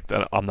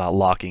that I'm not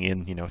locking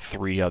in, you know,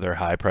 3 other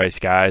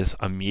high-priced guys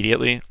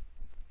immediately,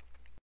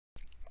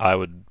 I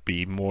would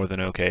be more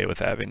than okay with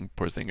having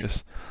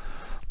Porzingis.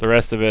 The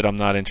rest of it, I'm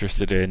not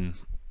interested in.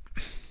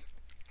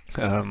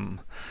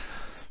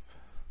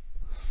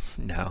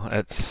 No,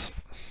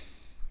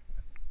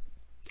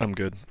 I'm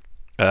good.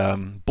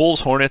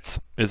 Bulls Hornets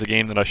is a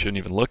game that I shouldn't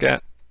even look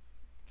at.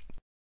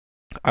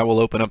 I will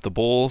open up the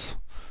Bulls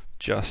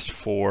just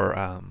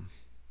for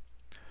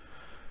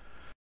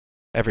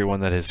everyone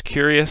that is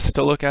curious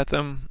to look at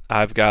them.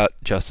 I've got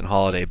Justin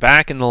Holiday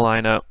back in the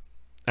lineup.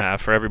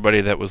 For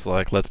everybody that was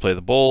like, let's play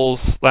the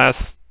Bulls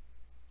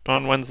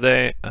on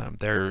Wednesday,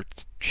 they're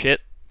shit.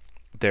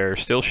 They're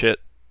still shit.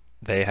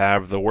 They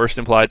have the worst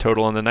implied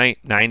total on the night,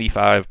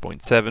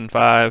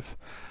 95.75.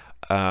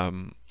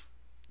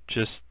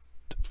 Just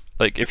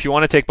like, if you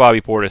want to take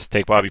Bobby Portis,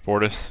 take Bobby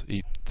Portis.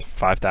 He's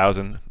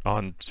 5,000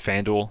 on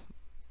FanDuel.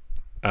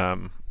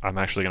 I'm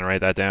actually going to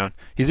write that down.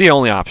 He's the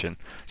only option.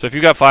 So if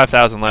you've got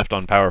 5,000 left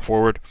on power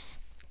forward,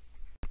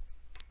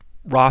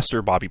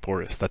 roster Bobby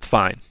Portis. That's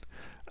fine.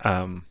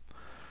 You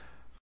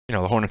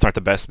know, the Hornets aren't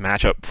the best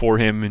matchup for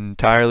him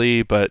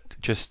entirely, but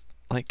just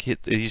like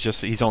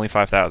he's only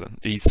 5,000.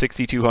 He's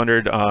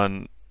 6,200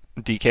 on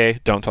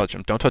DK. Don't touch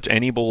him. Don't touch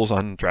any Bulls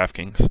on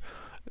DraftKings.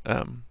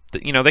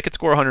 You know, they could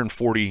score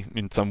 140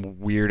 in some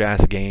weird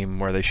ass game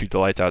where they shoot the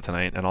lights out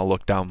tonight, and I'll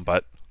look dumb.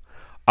 But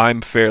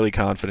I'm fairly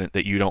confident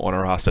that you don't want to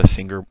roster a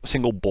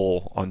single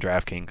Bull on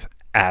DraftKings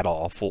at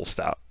all. Full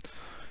stop.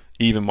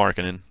 Even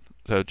Markkanen.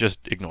 So just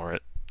ignore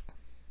it.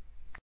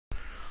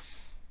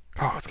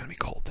 Oh, it's gonna be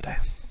cold today.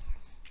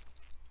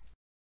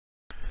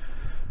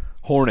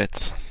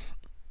 Hornets.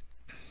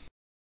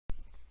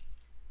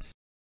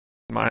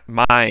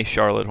 My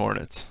Charlotte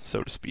Hornets,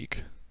 so to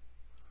speak.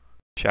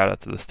 Shout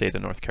out to the state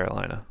of North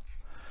Carolina.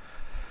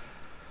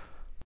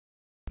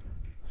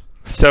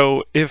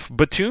 So if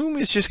Batum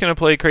is just going to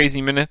play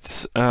crazy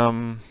minutes,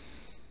 you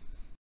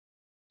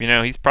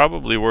know, he's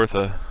probably worth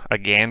a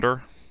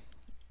gander.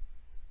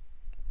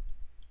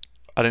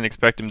 I didn't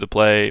expect him to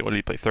play, what did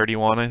he play,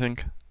 31, I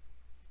think?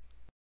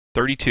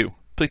 32.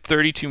 Played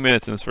 32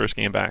 minutes in his first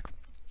game back.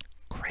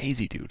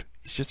 Crazy dude.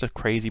 He's just a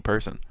crazy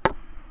person.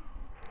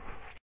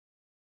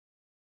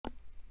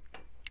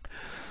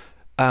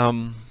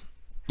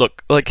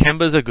 Look, like,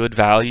 Kemba's a good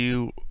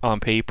value on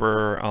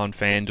paper on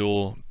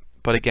FanDuel,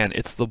 but again,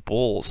 it's the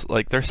Bulls.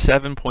 Like, they're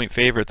 7-point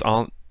favorites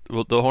on.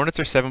 Well, the Hornets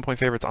are 7-point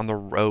favorites on the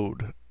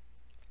road.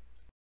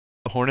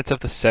 The Hornets have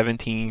the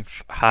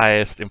 17th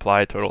highest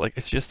implied total. Like,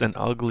 it's just an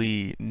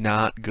ugly,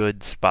 not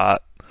good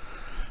spot.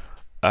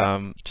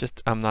 I'm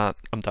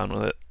done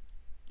with it.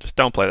 Just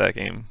don't play that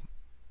game.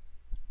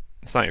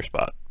 It's not your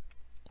spot.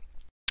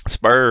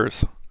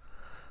 Spurs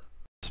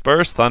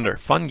Thunder.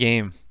 Fun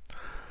game.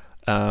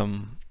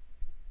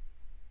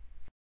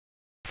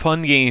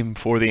 Fun game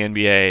for the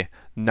NBA,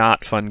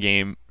 not fun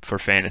game for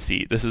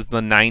fantasy. This is the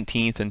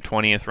 19th and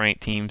 20th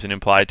ranked teams in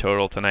implied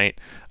total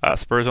tonight.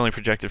 Spurs only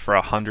projected for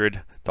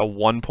 100. The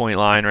 1-point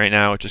line right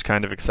now, which is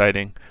kind of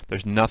exciting.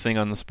 There's nothing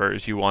on the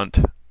Spurs you want.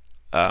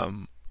 I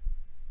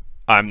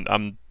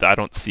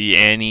don't see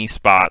any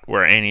spot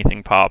where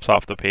anything pops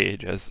off the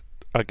page as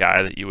a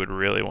guy that you would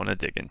really want to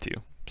dig into.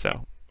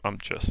 So I'm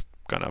just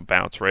gonna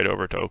bounce right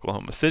over to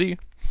Oklahoma City.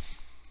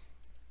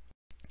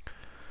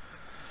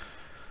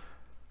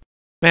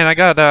 Man, I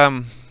got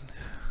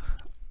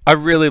I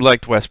really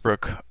liked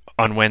Westbrook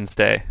on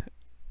Wednesday,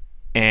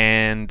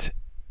 and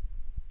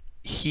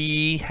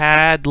he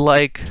had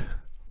like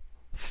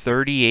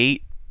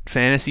 38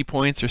 fantasy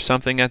points or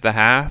something at the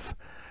half.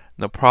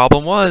 And the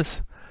problem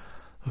was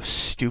those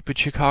stupid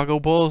Chicago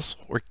Bulls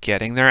were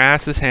getting their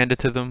asses handed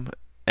to them,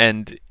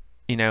 and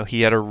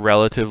he had a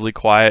relatively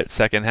quiet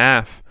second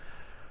half.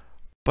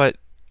 But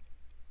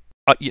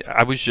yeah,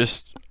 I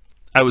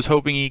was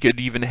hoping he could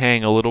even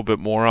hang a little bit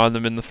more on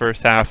them in the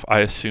first half. I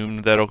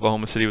assumed that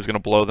Oklahoma City was going to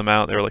blow them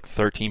out. They were like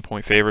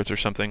 13-point favorites or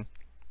something.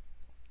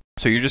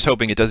 So you're just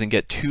hoping it doesn't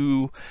get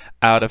too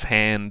out of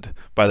hand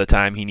by the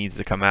time he needs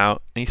to come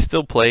out. And he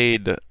still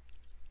played,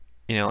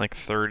 like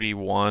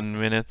 31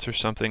 minutes or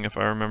something, if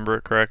I remember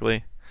it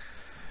correctly.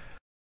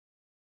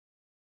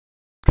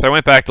 Because I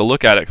went back to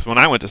look at it, because when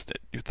I went to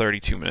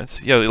 32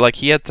 minutes, like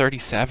he had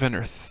 37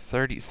 or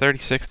 30,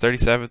 36,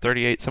 37,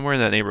 38, somewhere in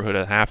that neighborhood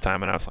at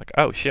halftime, and I was like,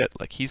 oh shit,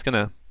 like he's got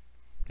a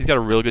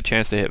real good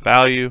chance to hit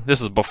value.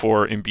 This is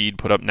before Embiid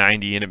put up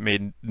 90, and it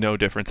made no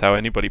difference how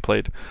anybody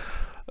played.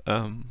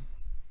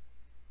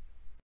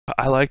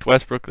 I liked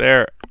Westbrook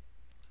there.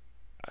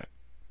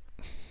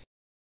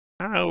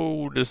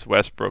 How does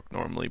Westbrook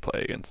normally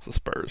play against the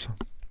Spurs?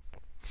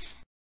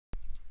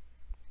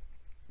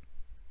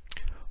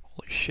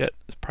 Holy shit,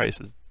 this price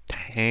is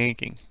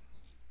tanking.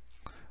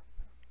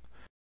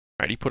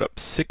 Alright, he put up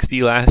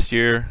 60 last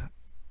year.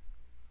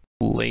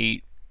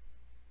 Late.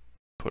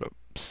 Put up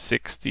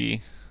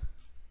 60.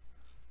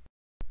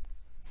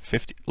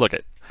 50. Look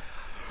at.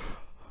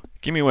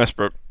 Give me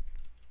Westbrook.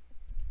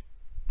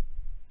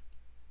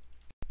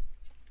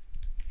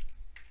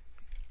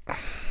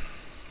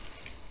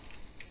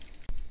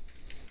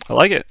 I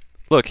like it.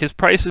 Look, his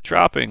price is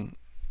dropping.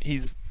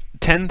 He's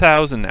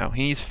 10,000 now.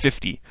 He's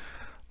 50.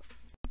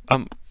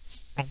 I'm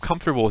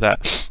comfortable with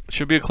that.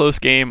 Should be a close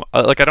game.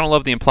 Like, I don't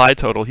love the implied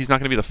total. He's not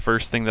going to be the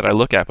first thing that I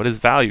look at, but his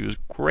value is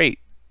great.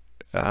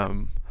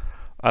 I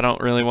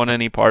don't really want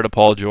any part of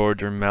Paul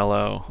George or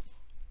Melo.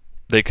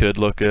 They could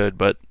look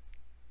good,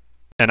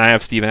 and I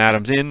have Steven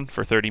Adams in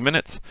for 30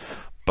 minutes.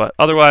 But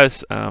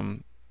otherwise,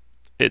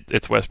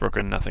 it's Westbrook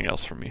and nothing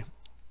else for me.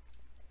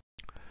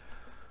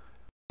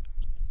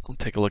 We'll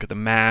take a look at the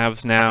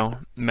Mavs now.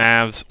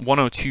 Mavs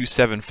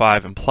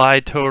 102.75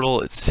 implied total.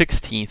 It's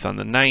 16th on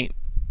the night.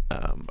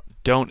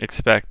 Don't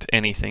expect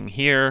anything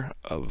here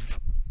of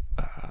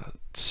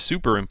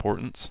super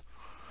importance.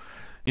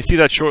 You see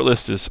that short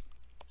list is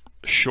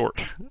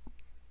short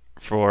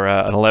for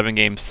an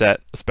 11-game set,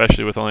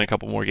 especially with only a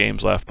couple more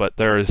games left, but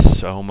there is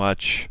so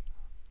much.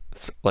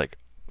 Like,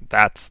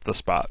 that's the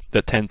spot.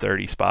 The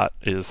 10:30 spot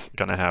is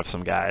going to have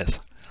some guys.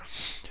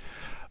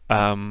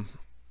 Man,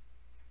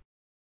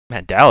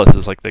 Dallas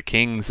is like the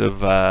kings of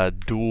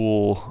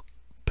dual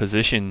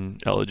position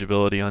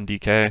eligibility on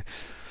DK.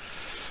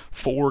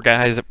 4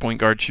 guys at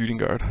point guard, shooting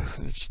guard.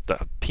 It's just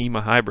a team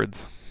of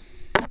hybrids.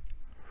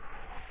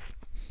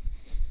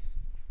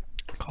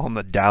 Call them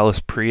the Dallas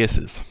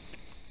Priuses.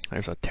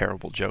 There's a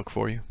terrible joke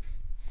for you.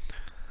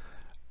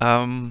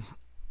 Man,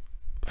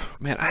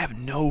 I have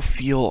no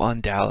feel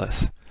on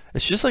Dallas.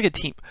 It's just like a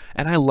team,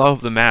 and I love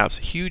the Mavs.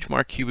 Huge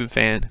Mark Cuban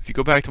fan. If you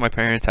go back to my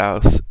parents'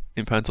 house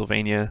in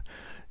Pennsylvania,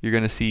 you're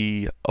gonna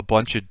see a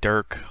bunch of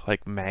Dirk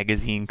like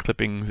magazine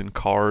clippings and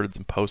cards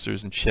and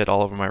posters and shit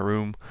all over my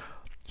room.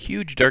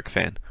 Huge Dirk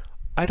fan.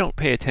 I don't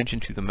pay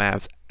attention to the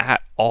Mavs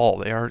at all.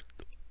 They are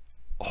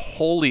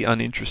wholly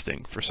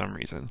uninteresting for some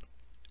reason,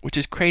 which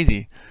is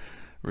crazy.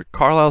 Rick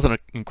Carlisle's an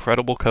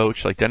incredible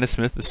coach. Like, Dennis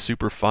Smith is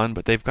super fun,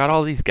 but they've got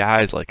all these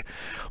guys like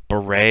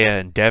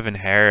Barea and Devin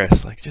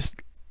Harris, like just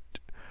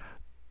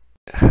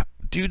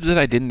dudes that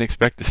I didn't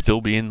expect to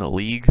still be in the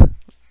league,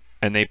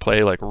 and they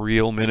play like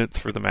real minutes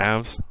for the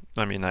Mavs.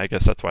 I mean, I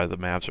guess that's why the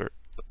Mavs are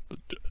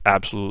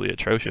absolutely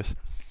atrocious.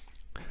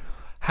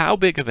 How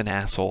big of an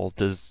asshole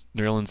does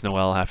Nerlens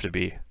Noel have to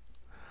be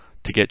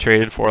to get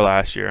traded for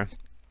last year?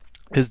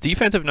 His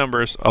defensive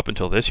numbers up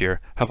until this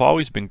year have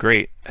always been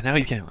great, and now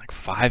he's getting like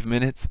 5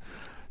 minutes,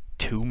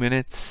 2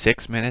 minutes,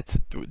 6 minutes,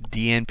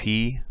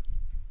 DNP.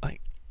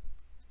 Like,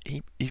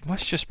 he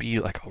must just be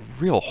like a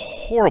real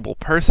horrible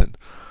person.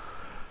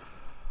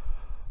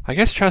 I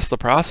guess trust the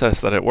process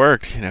that it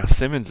worked.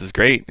 Simmons is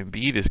great,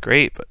 Embiid is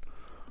great, but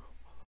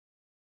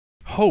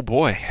oh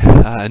boy,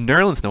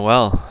 Nerlens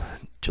Noel,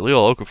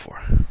 Jahlil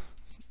Okafor,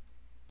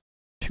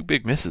 2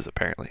 big misses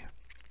apparently.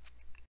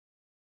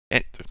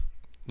 And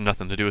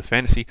nothing to do with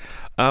fantasy.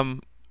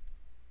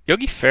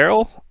 Yogi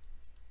Ferrell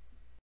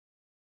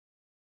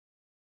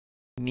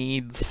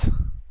he's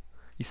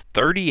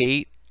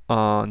 38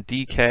 on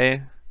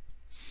DK.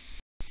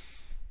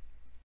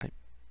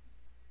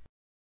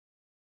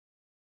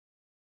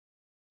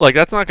 Like,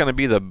 that's not going to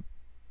be the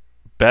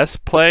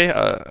best play.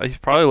 He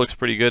probably looks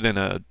pretty good in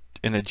a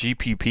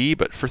GPP,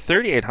 but for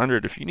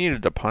 3,800, if you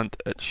needed to punt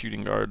at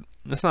shooting guard,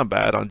 that's not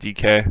bad on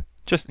DK.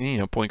 Just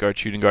point guard,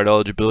 shooting guard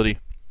eligibility.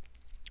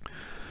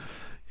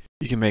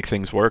 You can make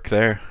things work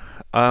there.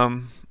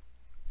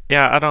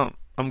 Yeah,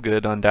 I'm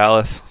good on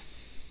Dallas.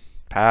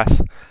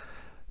 Pass.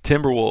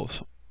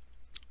 Timberwolves.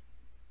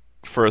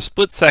 For a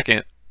split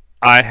second,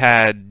 I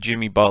had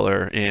Jimmy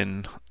Butler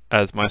in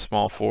as my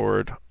small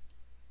forward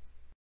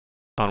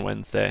on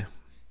Wednesday,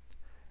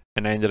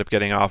 and I ended up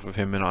getting off of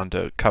him and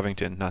onto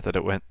Covington. Not that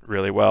it went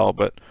really well,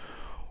 but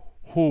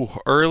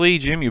early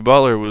Jimmy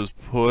Butler was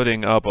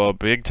putting up a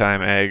big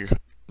time egg.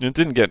 It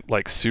didn't get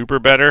like super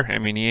better. I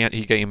mean,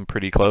 he came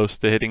pretty close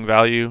to hitting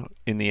value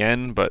in the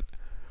end, but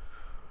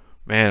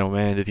man, oh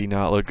man, did he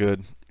not look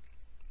good.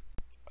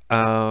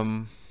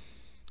 That's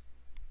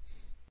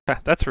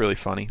really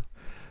funny.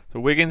 So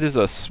Wiggins is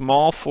a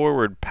small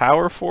forward,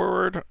 power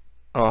forward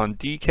on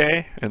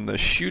DK, and the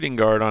shooting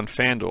guard on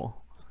Fanduel.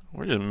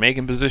 We're just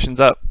making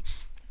positions up.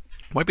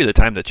 Might be the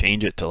time to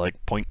change it to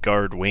like point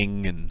guard,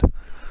 wing, and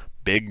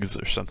bigs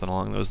or something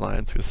along those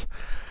lines. Because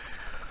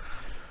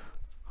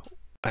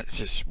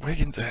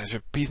Wiggins,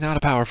 he's not a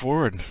power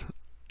forward.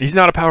 He's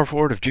not a power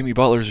forward if Jimmy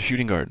Butler's a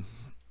shooting guard.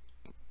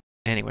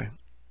 Anyway.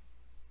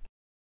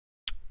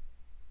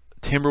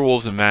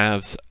 Timberwolves and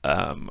Mavs.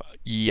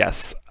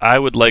 Yes, I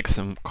would like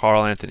some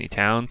Karl Anthony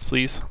Towns,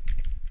 please.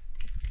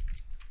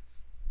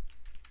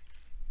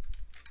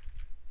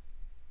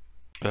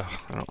 Ugh,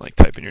 I don't like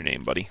typing your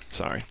name, buddy.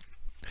 Sorry.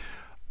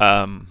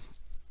 Yeah,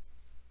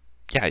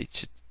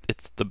 it's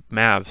the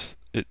Mavs.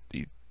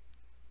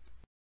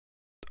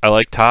 I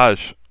like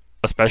Taj,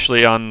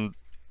 especially on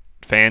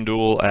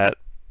FanDuel at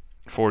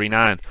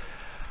 49.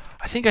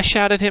 I think I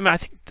shouted him. I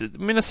think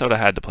Minnesota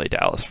had to play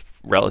Dallas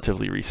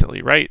relatively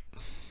recently, right?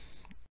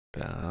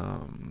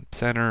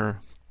 Center,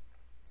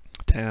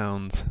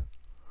 Towns.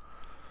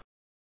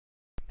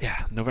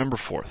 Yeah, November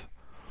 4th.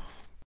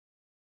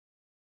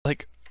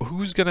 Like,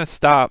 who's going to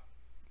stop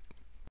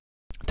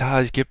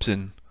Taj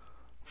Gibson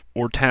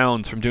or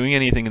Towns from doing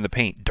anything in the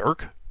paint?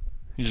 Dirk?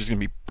 He's just going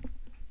to be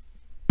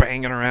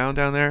banging around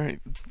down there.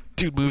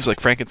 Dude moves like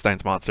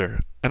Frankenstein's monster.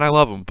 And I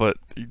love him, but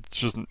it's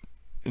just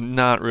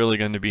not really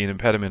going to be an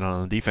impediment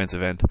on the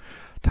defensive end.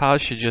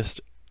 Taj should just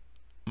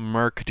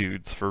murk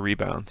dudes for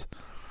rebounds.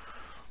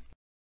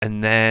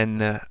 And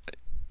then, I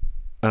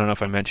don't know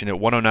if I mentioned it,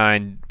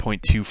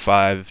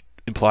 109.25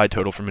 implied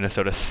total for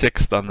Minnesota,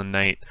 6th on the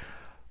night.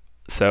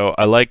 So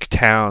I like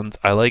Towns.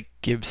 I like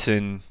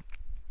Gibson.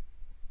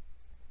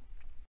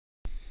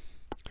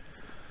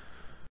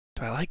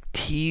 Do I like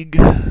Teague?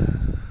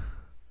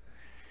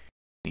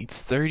 Needs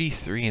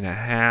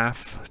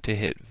 33.5 to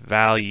hit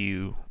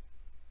value.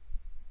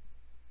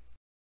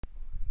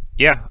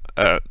 Yeah,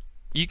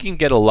 you can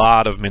get a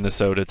lot of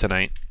Minnesota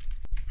tonight.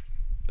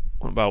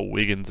 What about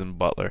Wiggins and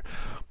Butler?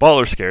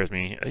 Butler scares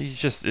me. He's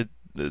just,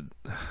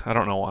 I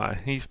don't know why.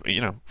 He's,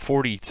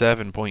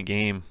 47-point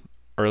game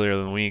earlier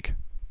in the week.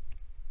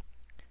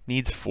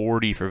 Needs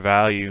 40 for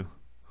value.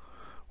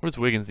 What does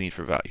Wiggins need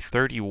for value?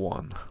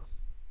 31.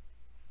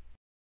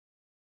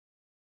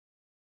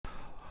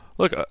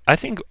 Look, I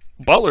think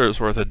Butler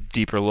is worth a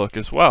deeper look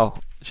as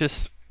well.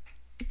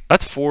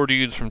 That's 4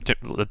 dudes from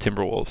the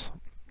Timberwolves.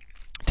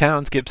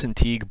 Towns, Gibson,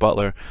 Teague,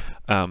 Butler.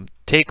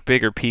 Take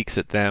bigger peeks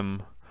at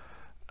them.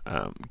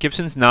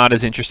 Gibson's not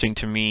as interesting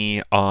to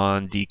me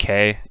on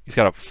DK. He's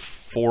got a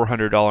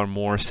 $400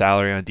 more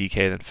salary on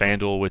DK than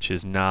FanDuel, which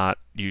is not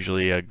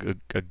usually a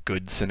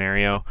good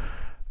scenario.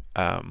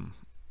 And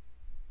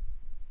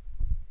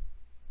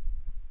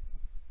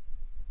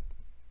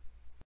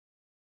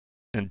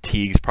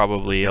Teague's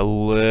probably a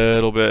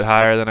little bit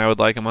higher than I would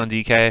like him on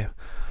DK,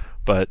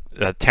 but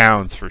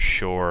Towns for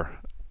sure.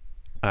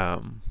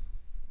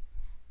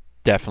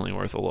 Definitely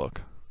worth a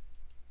look.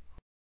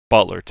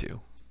 Butler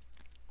too.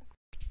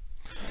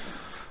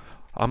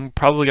 I'm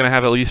probably going to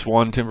have at least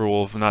one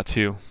Timberwolf, not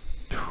two.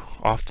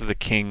 Off to the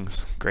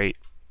Kings. Great.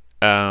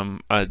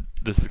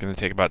 This is going to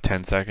take about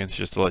 10 seconds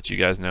just to let you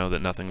guys know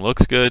that nothing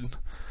looks good.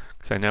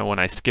 Because I know when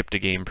I skipped a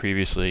game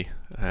previously,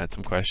 I had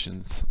some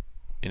questions,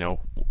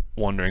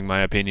 wondering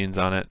my opinions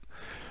on it.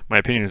 My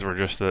opinions were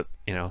just that,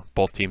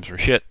 both teams were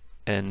shit,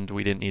 and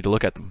we didn't need to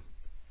look at them.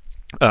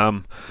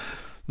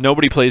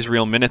 Nobody plays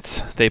real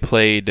minutes. They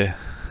played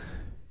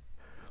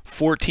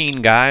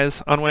 14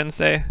 guys on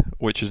Wednesday,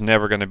 which is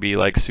never going to be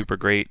like super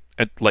great.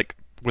 Like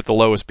with the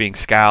lowest being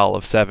Scal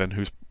of 7,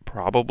 who's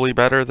probably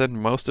better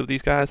than most of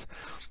these guys.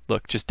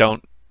 Look, just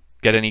don't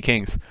get any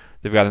Kings.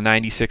 They've got a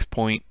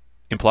 96-point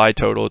implied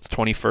total. It's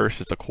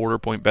 21st. It's a quarter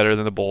point better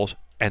than the Bulls,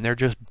 and they're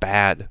just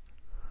bad.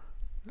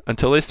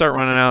 Until they start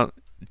running out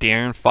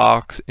De'Aaron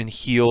Fox and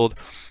Heald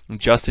and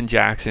Justin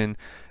Jackson,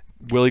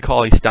 Willie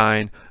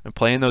Cauley-Stein, and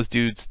playing those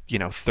dudes,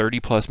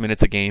 30-plus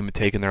minutes a game and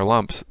taking their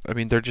lumps. I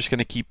mean, they're just going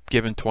to keep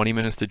giving 20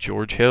 minutes to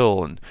George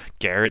Hill and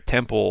Garrett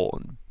Temple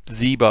and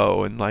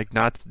Zebo, and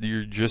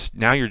you're just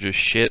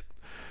shit,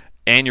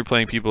 and you're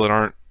playing people that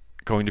aren't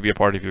going to be a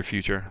part of your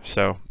future.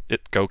 So,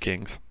 go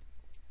Kings.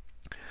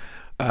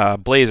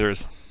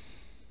 Blazers.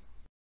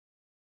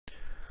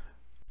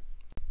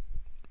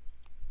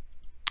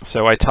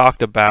 So I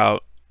don't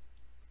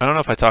know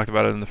if I talked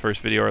about it in the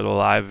first video or the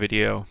live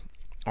video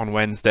on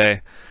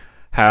Wednesday,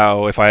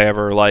 how if I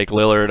ever like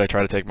Lillard, I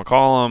try to take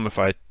McCollum. If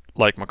I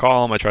like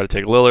McCollum, I try to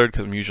take Lillard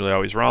because I'm usually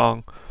always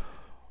wrong.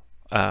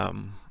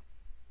 And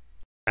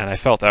I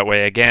felt that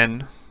way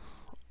again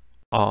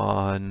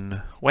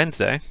on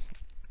Wednesday.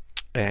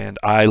 and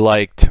I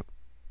liked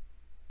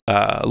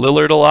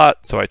Lillard a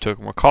lot, so I took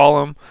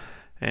McCollum,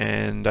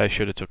 and I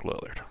should have took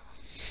Lillard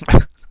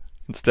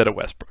instead of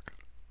Westbrook.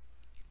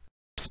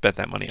 Spent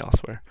that money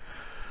elsewhere.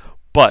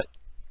 But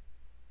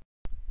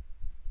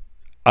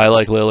I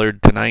like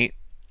Lillard tonight,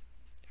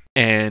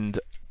 and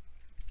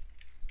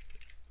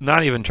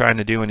not even trying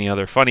to do any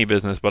other funny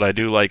business, but I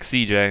do like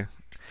CJ.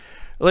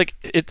 Like,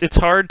 it's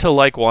hard to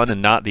like one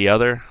and not the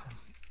other,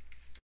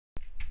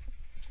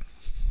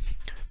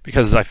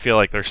 because I feel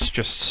like there's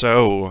just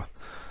so...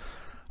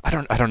 I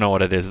don't know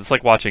what it is. It's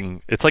like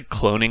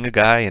cloning a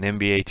guy in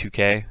NBA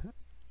 2K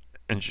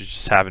and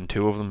just having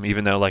two of them,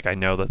 even though like I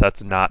know that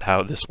that's not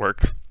how this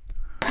works.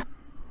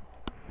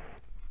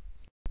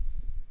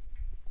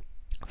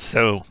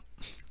 So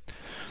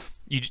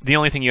the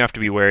only thing you have to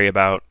be wary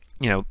about,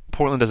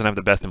 Portland doesn't have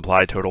the best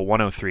implied total,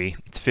 103.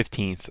 It's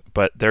 15th,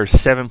 but they're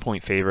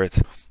 7-point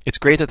favorites. It's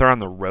great that they're on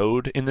the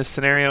road in this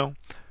scenario,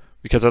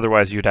 because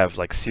otherwise you'd have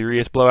like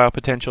serious blowout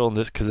potential.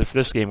 Because if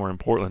this game were in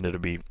Portland, it'd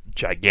be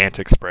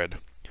gigantic spread.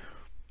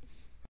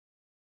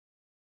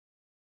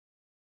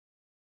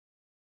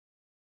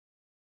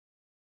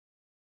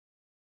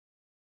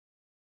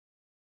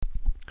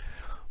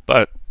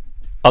 But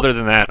other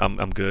than that,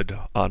 I'm good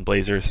on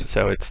Blazers.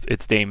 So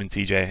it's Dame and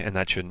CJ, and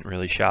that shouldn't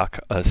really shock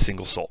a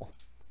single soul.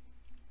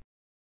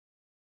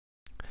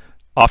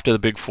 Off to the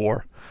big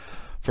four.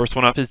 First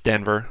one up is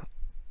Denver,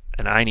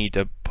 and I need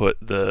to put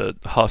the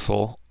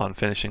hustle on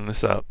finishing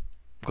this up.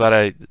 Glad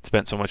I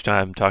spent so much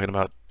time talking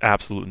about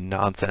absolute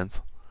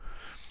nonsense.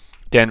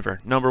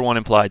 Denver, number one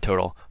implied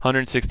total,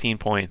 116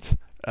 points.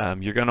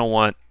 You're going to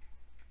want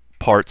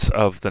parts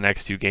of the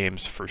next two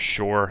games for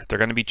sure. They're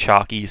going to be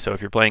chalky, so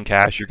if you're playing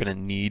cash, you're going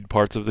to need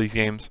parts of these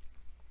games.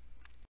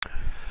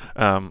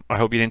 I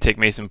hope you didn't take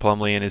Mason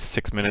Plumlee in his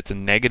 6 minutes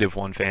and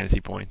 -1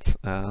 fantasy points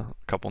a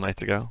couple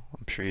nights ago.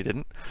 I'm sure you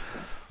didn't.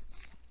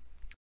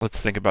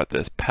 Let's think about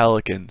this.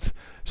 Pelicans.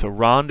 So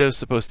Rondo's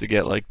supposed to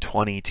get like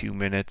 22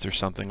 minutes or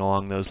something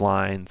along those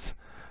lines.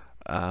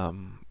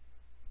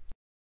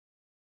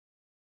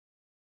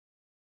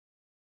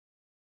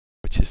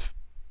 Which is...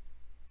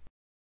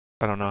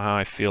 I don't know how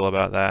I feel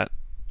about that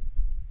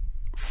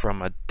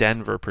from a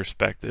Denver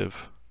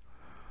perspective.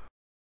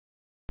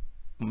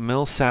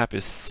 Millsap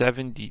is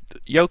 70.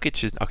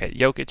 Jokic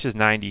is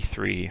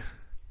 93.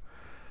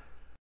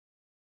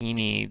 He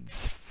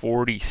needs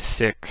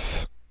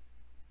 46.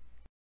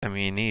 I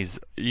mean, he's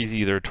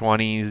either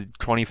 20,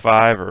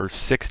 25, or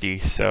 60.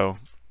 So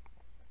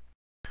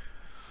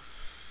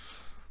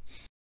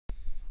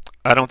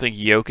I don't think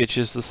Jokic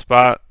is the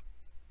spot.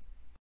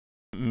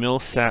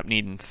 Millsap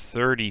needing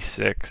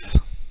 36.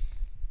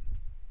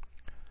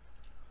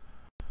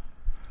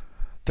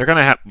 They're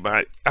gonna have.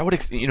 I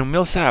would,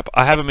 Millsap.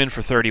 I have him in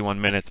for 31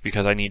 minutes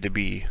because I need to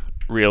be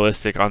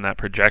realistic on that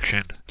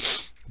projection.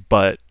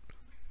 But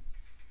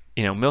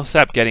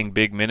Millsap getting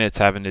big minutes,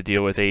 having to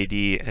deal with AD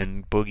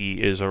and Boogie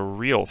is a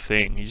real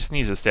thing. He just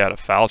needs to stay out of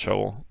foul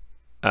trouble.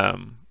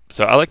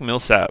 So I like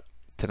Millsap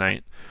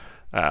tonight.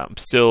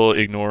 Still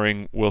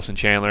ignoring Wilson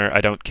Chandler.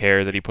 I don't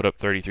care that he put up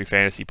 33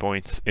 fantasy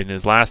points in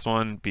his last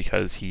one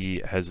because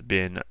he has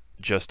been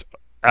just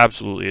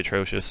absolutely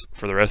atrocious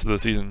for the rest of the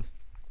season.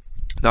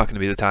 Not going to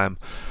be the time.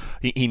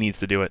 He needs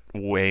to do it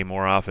way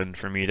more often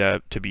for me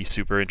to be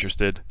super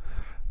interested.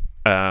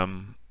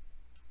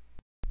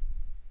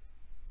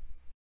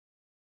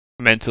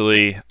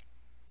 Mentally,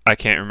 I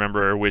can't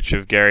remember which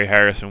of Gary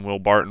Harris and Will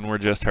Barton were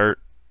just hurt.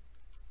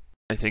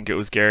 I think it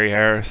was Gary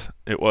Harris.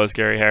 It was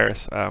Gary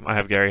Harris. I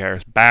have Gary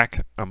Harris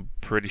back. I'm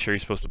pretty sure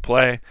he's supposed to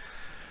play.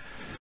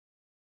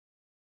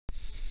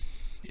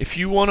 If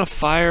you want to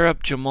fire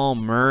up Jamal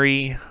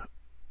Murray,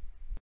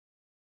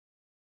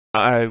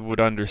 I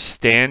would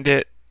understand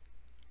it,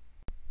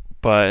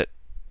 but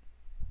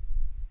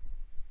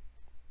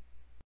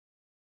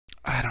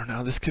I don't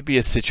know. This could be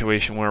a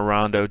situation where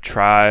Rondo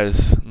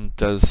tries and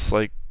does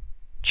like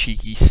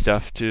cheeky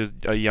stuff to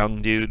a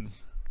young dude.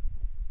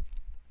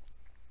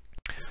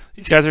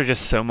 These guys are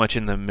just so much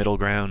in the middle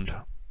ground.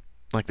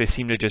 Like, they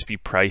seem to just be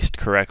priced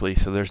correctly,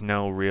 so there's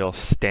no real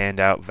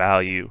standout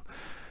value.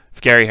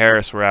 If Gary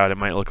Harris were out, it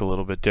might look a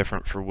little bit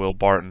different for Will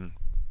Barton.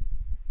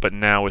 But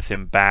now with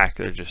him back,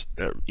 they're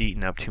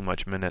eating up too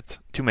much minutes.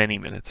 Too many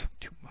minutes.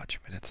 Too much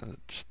minutes. That's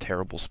just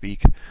terrible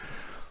speak.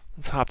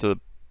 Let's hop to the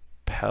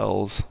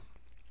Pels.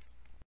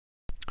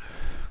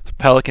 So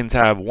Pelicans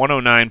have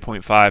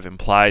 109.5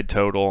 implied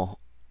total,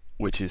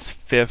 which is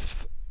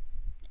 5th.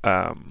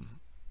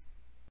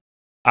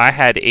 I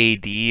had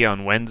AD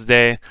on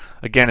Wednesday.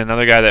 Again,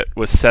 another guy that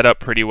was set up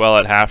pretty well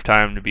at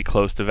halftime to be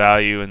close to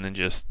value and then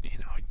just,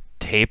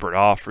 tapered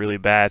off really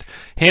bad.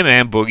 Him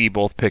and Boogie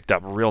both picked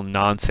up real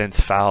nonsense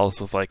fouls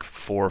with like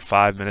 4 or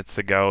 5 minutes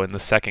to go in the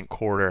second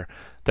quarter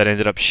that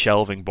ended up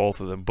shelving both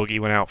of them. Boogie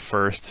went out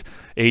first.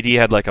 AD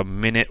had like a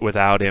minute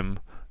without him,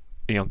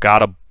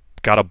 got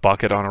a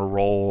bucket on a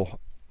roll,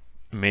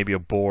 maybe a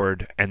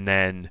board, and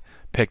then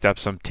picked up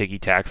some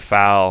ticky-tack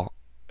foul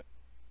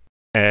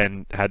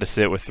and had to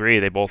sit with 3.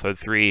 They both had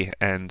 3,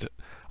 and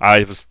I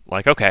was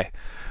like, okay,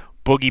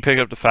 Boogie picked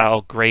up the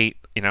foul, great.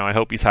 I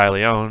hope he's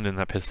highly owned, and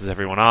that pisses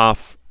everyone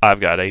off. I've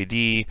got AD.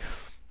 These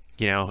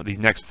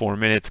next 4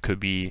 minutes could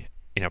be,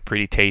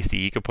 pretty tasty.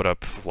 He could put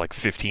up like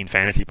 15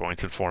 fantasy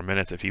points in 4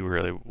 minutes if he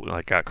really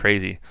got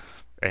crazy.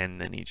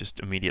 And then he just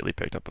immediately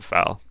picked up a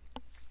foul.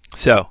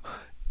 So,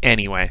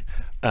 anyway,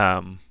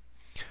 I'm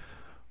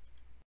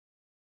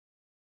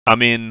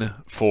in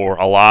for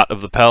a lot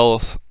of the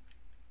Pels.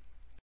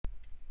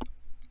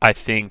 I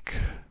think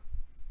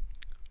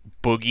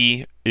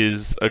Boogie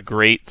is a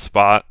great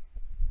spot.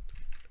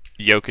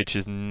 Jokic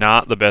is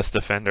not the best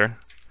defender.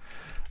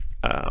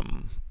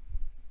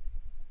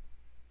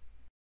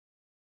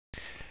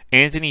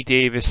 Anthony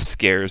Davis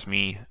scares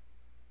me,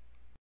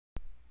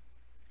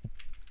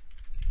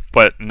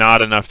 but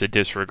not enough to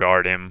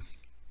disregard him.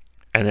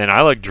 And then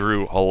I like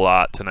Drew a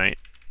lot tonight.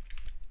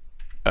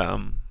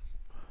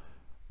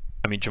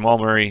 Jamal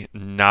Murray,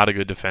 not a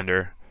good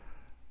defender.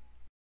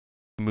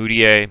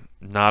 Moutier,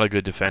 not a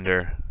good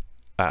defender.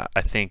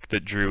 I think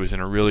that Drew is in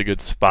a really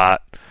good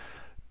spot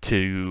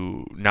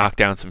to knock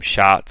down some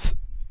shots.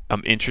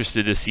 I'm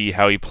interested to see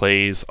how he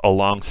plays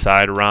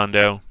alongside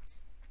Rondo.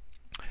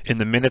 In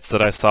the minutes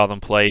that I saw them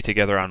play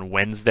together on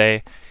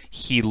Wednesday,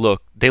 they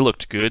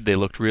looked good. They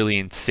looked really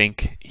in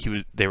sync.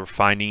 They were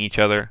finding each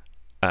other.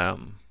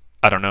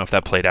 I don't know if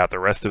that played out the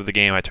rest of the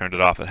game. I turned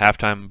it off at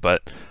halftime,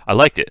 but I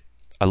liked it.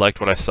 I liked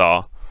what I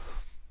saw.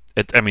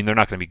 They're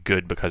not going to be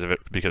good because of it,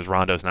 because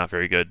Rondo's not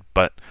very good,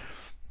 but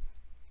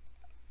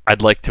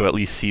I'd like to at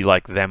least see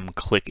them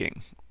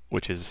clicking,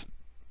 which is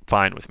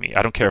fine with me.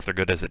 I don't care if they're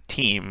good as a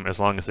team, as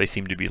long as they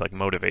seem to be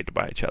motivated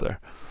by each other.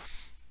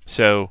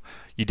 So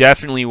you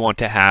definitely want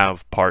to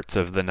have parts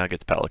of the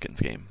Nuggets-Pelicans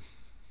game.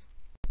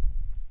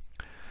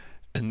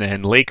 And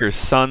then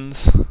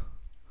Lakers-Suns.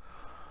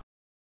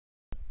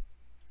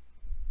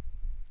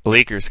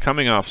 Lakers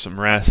coming off some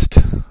rest.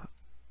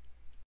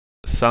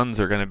 Suns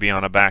are going to be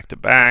on a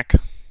back-to-back.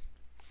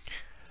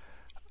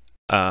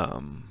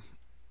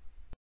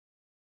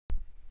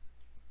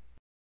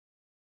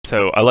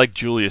 So I like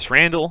Julius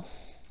Randle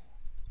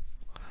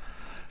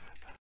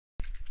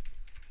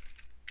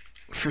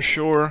for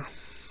sure.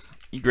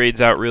 He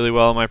grades out really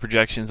well in my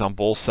projections on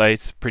both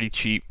sites. Pretty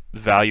cheap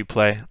value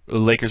play. The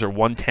Lakers are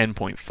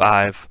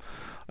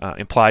 110.5.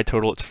 Implied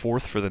total, it's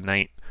 4th for the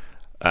night.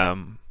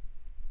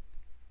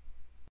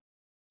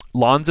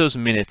 Lonzo's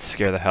minutes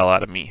scare the hell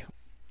out of me.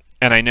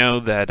 And I know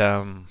that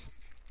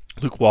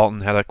Luke Walton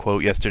had a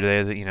quote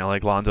yesterday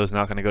that, Lonzo's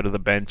not going to go to the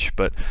bench,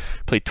 but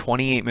played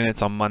 28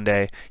 minutes on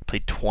Monday,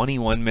 played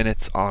 21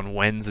 minutes on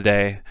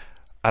Wednesday.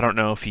 I don't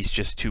know if he's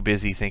just too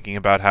busy thinking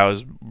about how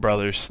his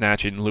brother's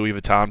snatching Louis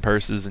Vuitton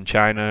purses in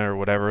China or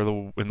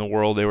whatever in the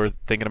world they were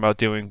thinking about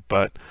doing,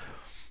 but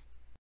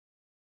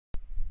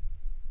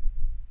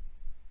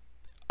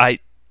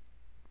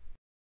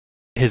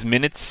his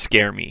minutes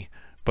scare me,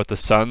 but the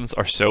Suns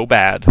are so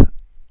bad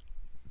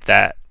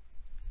that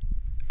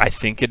I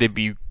think it'd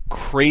be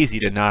crazy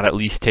to not at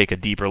least take a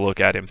deeper look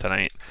at him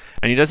tonight.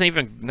 And he doesn't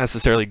even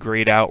necessarily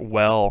grade out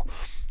well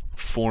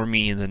for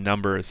me in the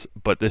numbers,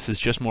 but this is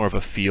just more of a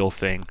feel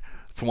thing.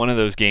 It's one of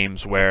those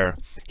games where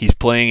he's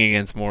playing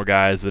against more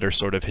guys that are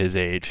sort of his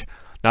age.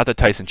 Not that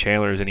Tyson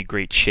Chandler is any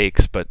great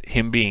shakes, but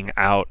him being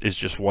out is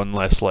just one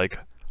less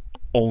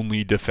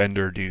only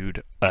defender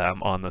dude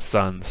on the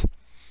Suns.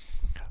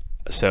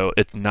 So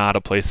it's not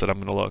a place that I'm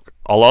going to look.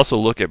 I'll also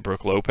look at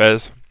Brook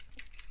Lopez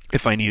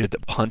if I needed to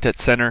punt at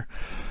center,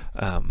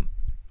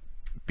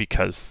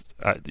 because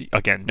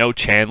again, no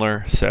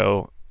Chandler,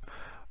 so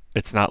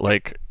it's not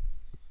like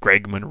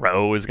Greg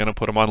Monroe is going to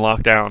put him on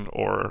lockdown,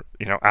 or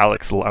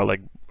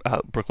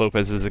Brook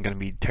Lopez isn't going to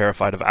be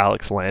terrified of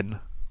Alex Len.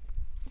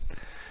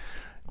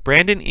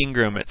 Brandon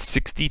Ingram at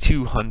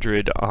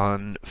 6,200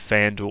 on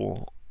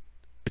Fanduel,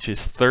 which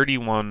is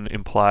 31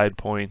 implied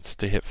points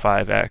to hit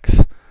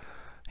 5x.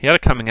 He had a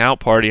coming out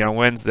party on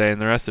Wednesday,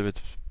 and the rest of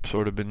it's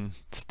sort of been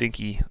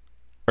stinky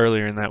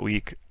earlier in that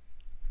week.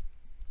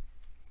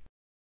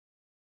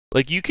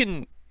 You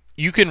can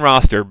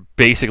roster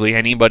basically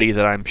anybody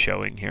that I'm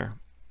showing here.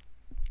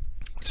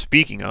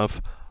 Speaking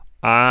of,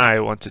 I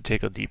want to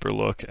take a deeper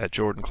look at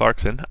Jordan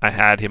Clarkson. I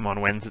had him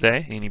on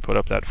Wednesday, and he put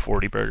up that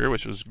 40 burger,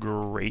 which was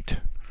great.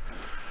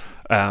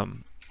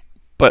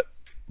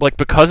 But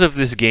because of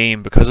this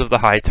game, because of the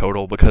high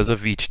total, because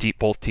of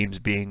both teams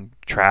being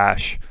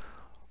trash,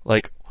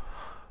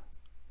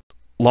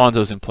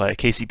 Lonzo's in play,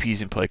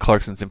 KCP's in play,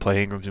 Clarkson's in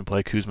play, Ingram's in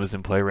play, Kuzma's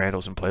in play,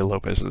 Randall's in play,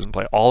 Lopez is in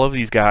play. All of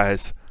these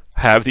guys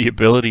have the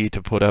ability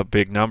to put up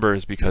big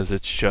numbers because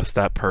it's just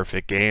that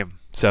perfect game.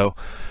 So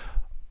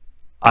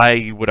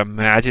I would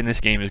imagine this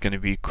game is going to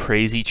be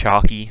crazy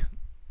chalky.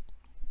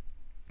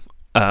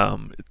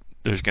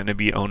 There's going to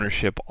be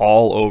ownership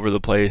all over the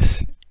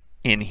place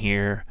in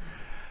here,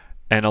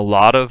 and a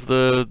lot of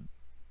it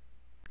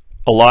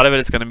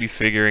is going to be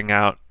figuring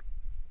out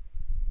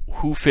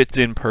who fits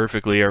in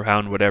perfectly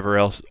around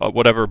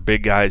whatever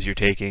big guys you're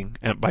taking,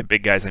 and by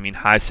big guys I mean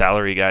high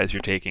salary guys you're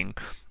taking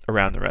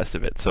around the rest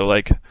of it. So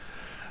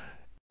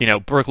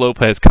Brook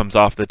Lopez comes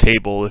off the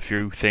table if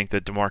you think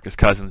that DeMarcus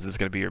Cousins is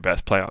going to be your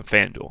best play on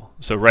FanDuel.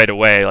 So right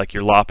away, like,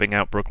 you're lopping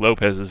out Brook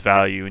Lopez's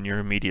value, and you're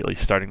immediately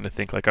starting to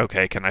think, like,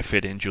 okay, can I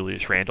fit in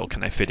Julius Randle?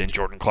 Can I fit in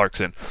Jordan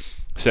Clarkson?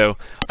 So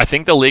I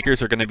think the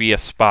Lakers are going to be a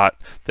spot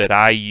that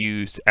I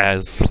use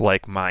as,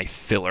 like, my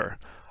filler.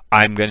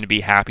 I'm going to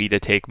be happy to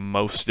take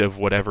most of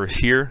whatever's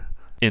here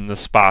in the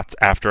spots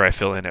after I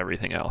fill in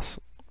everything else,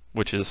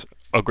 which is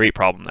a great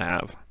problem to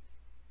have.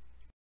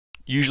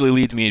 Usually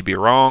leads me to be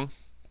wrong.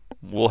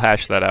 We'll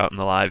hash that out in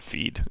the live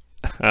feed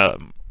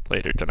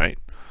later tonight.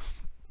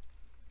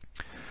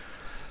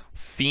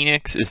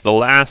 Phoenix is the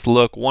last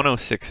look,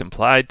 106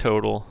 implied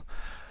total.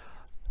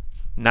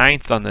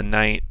 9th on the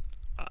night.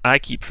 I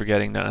keep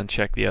forgetting to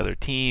uncheck the other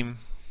team.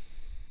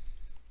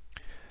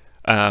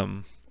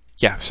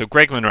 Yeah, so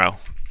Greg Monroe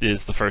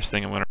is the first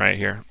thing I'm going to write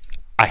here.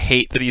 I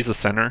hate that he's a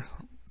center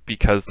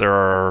because there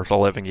are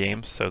 11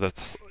 games, so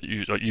that's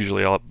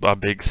usually a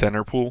big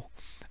center pool.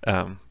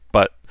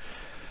 But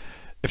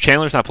if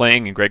Chandler's not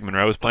playing and Greg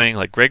Monroe is playing,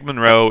 like, Greg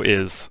Monroe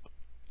is,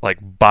 like,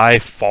 by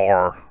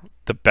far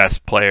the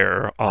best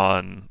player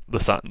on the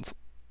Suns,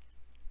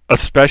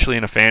 especially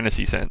in a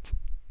fantasy sense.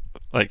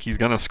 Like, he's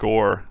going to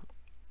score,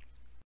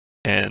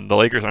 and the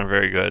Lakers aren't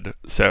very good.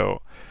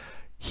 So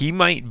he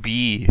might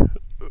be,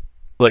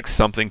 like,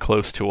 something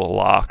close to a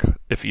lock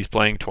if he's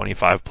playing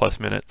 25 plus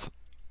minutes,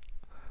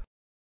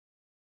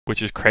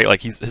 which is great.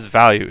 Like, his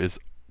value is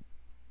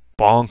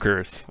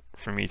bonkers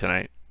for me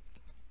tonight.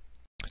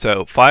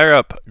 So fire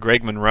up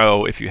Greg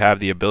Monroe if you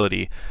have the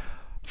ability.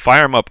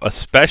 Fire him up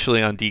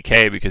especially on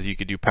DK because you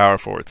could do power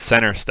forward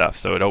center stuff,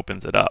 so it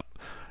opens it up.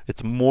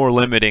 It's more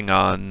limiting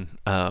on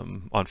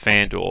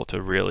FanDuel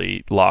to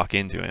really lock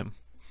into him.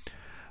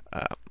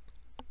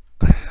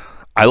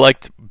 I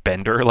liked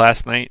Bender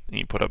last night, and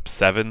he put up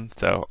 7,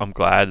 so I'm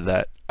glad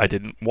that I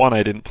didn't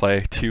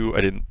play, 2,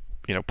 I didn't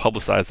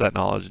publicize that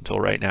knowledge until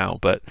right now,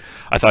 but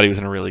I thought he was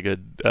in a really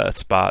good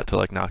spot to,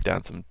 like, knock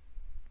down some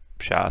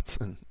shots,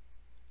 and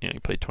he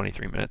played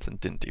 23 minutes and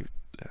didn't do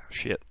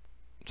shit.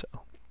 So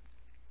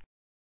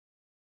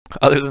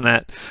other than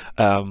that,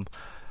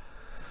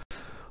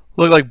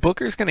 look, like,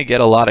 Booker's going to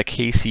get a lot of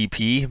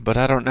KCP, but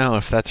I don't know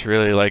if that's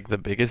really, like, the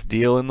biggest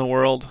deal in the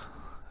world.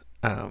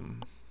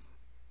 The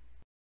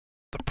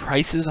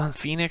prices on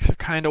Phoenix are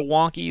kind of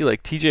wonky.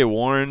 Like, TJ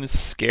Warren is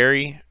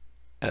scary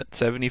at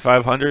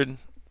 7,500,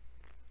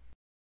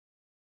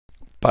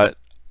 but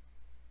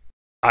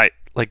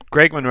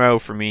Greg Monroe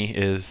for me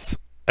is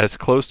as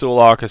close to a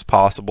lock as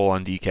possible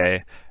on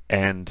DK,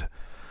 and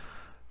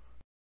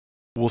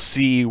we'll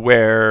see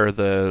where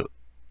the,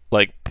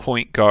 like,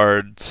 point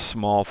guard,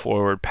 small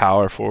forward,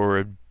 power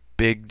forward,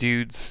 big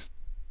dudes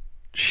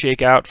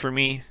shake out for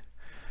me,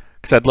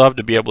 because I'd love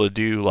to be able to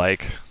do,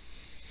 like,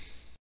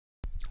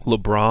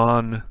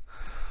 LeBron,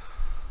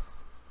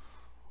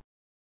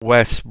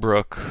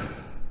 Westbrook,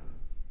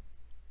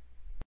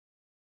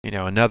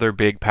 another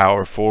big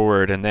power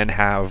forward, and then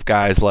have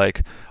guys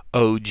like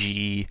OG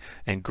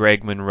and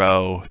Greg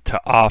Monroe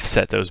to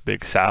offset those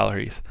big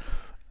salaries.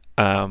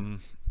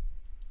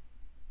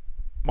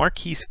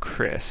 Marquise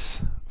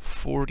Chris,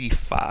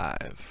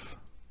 45.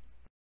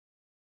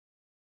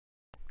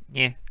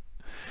 Yeah.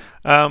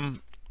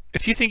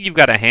 If you think you've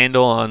got a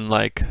handle on,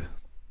 like,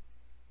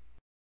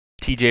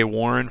 TJ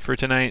Warren for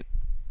tonight,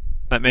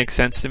 that makes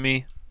sense to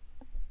me.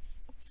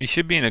 He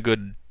should be in a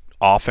good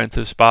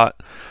offensive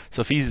spot.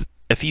 So if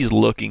he's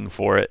looking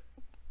for it,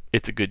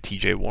 it's a good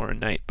TJ Warren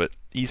night, but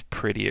he's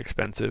pretty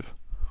expensive.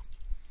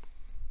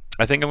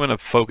 I think I'm going to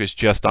focus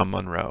just on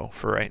Monroe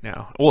for right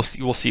now. We'll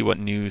see what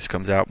news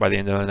comes out by the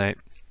end of the night.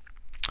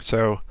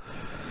 So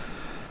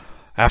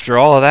after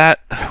all of that,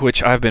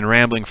 which I've been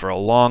rambling for a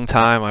long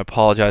time, I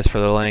apologize for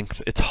the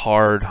length. It's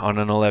hard on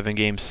an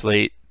 11-game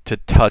slate to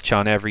touch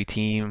on every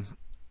team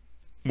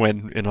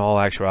when in all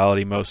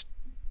actuality most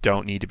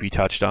don't need to be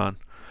touched on.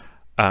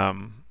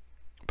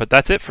 But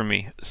that's it for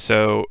me.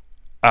 So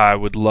I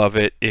would love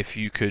it if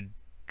you could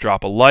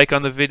drop a like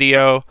on the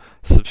video,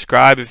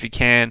 subscribe if you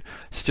can.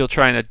 Still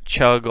trying to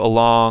chug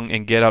along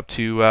and get up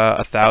to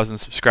 1,000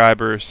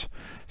 subscribers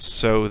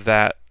so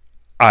that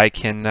I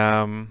can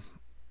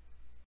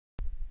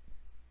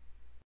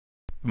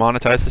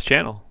monetize this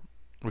channel,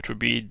 which would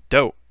be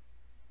dope.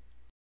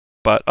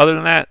 But other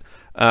than that,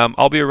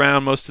 I'll be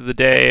around most of the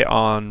day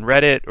on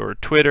Reddit or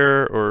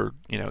Twitter or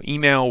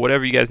email,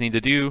 whatever you guys need to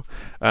do.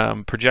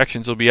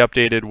 Projections will be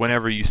updated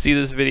whenever you see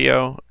this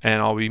video,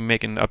 and I'll be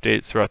making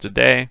updates throughout the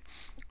day.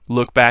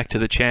 Look back to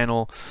the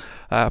channel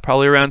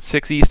probably around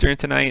 6 Eastern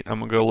tonight. I'm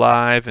gonna go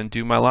live and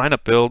do my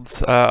lineup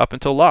builds up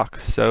until lock.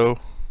 So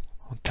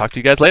I'll talk to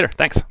you guys later.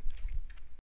 Thanks.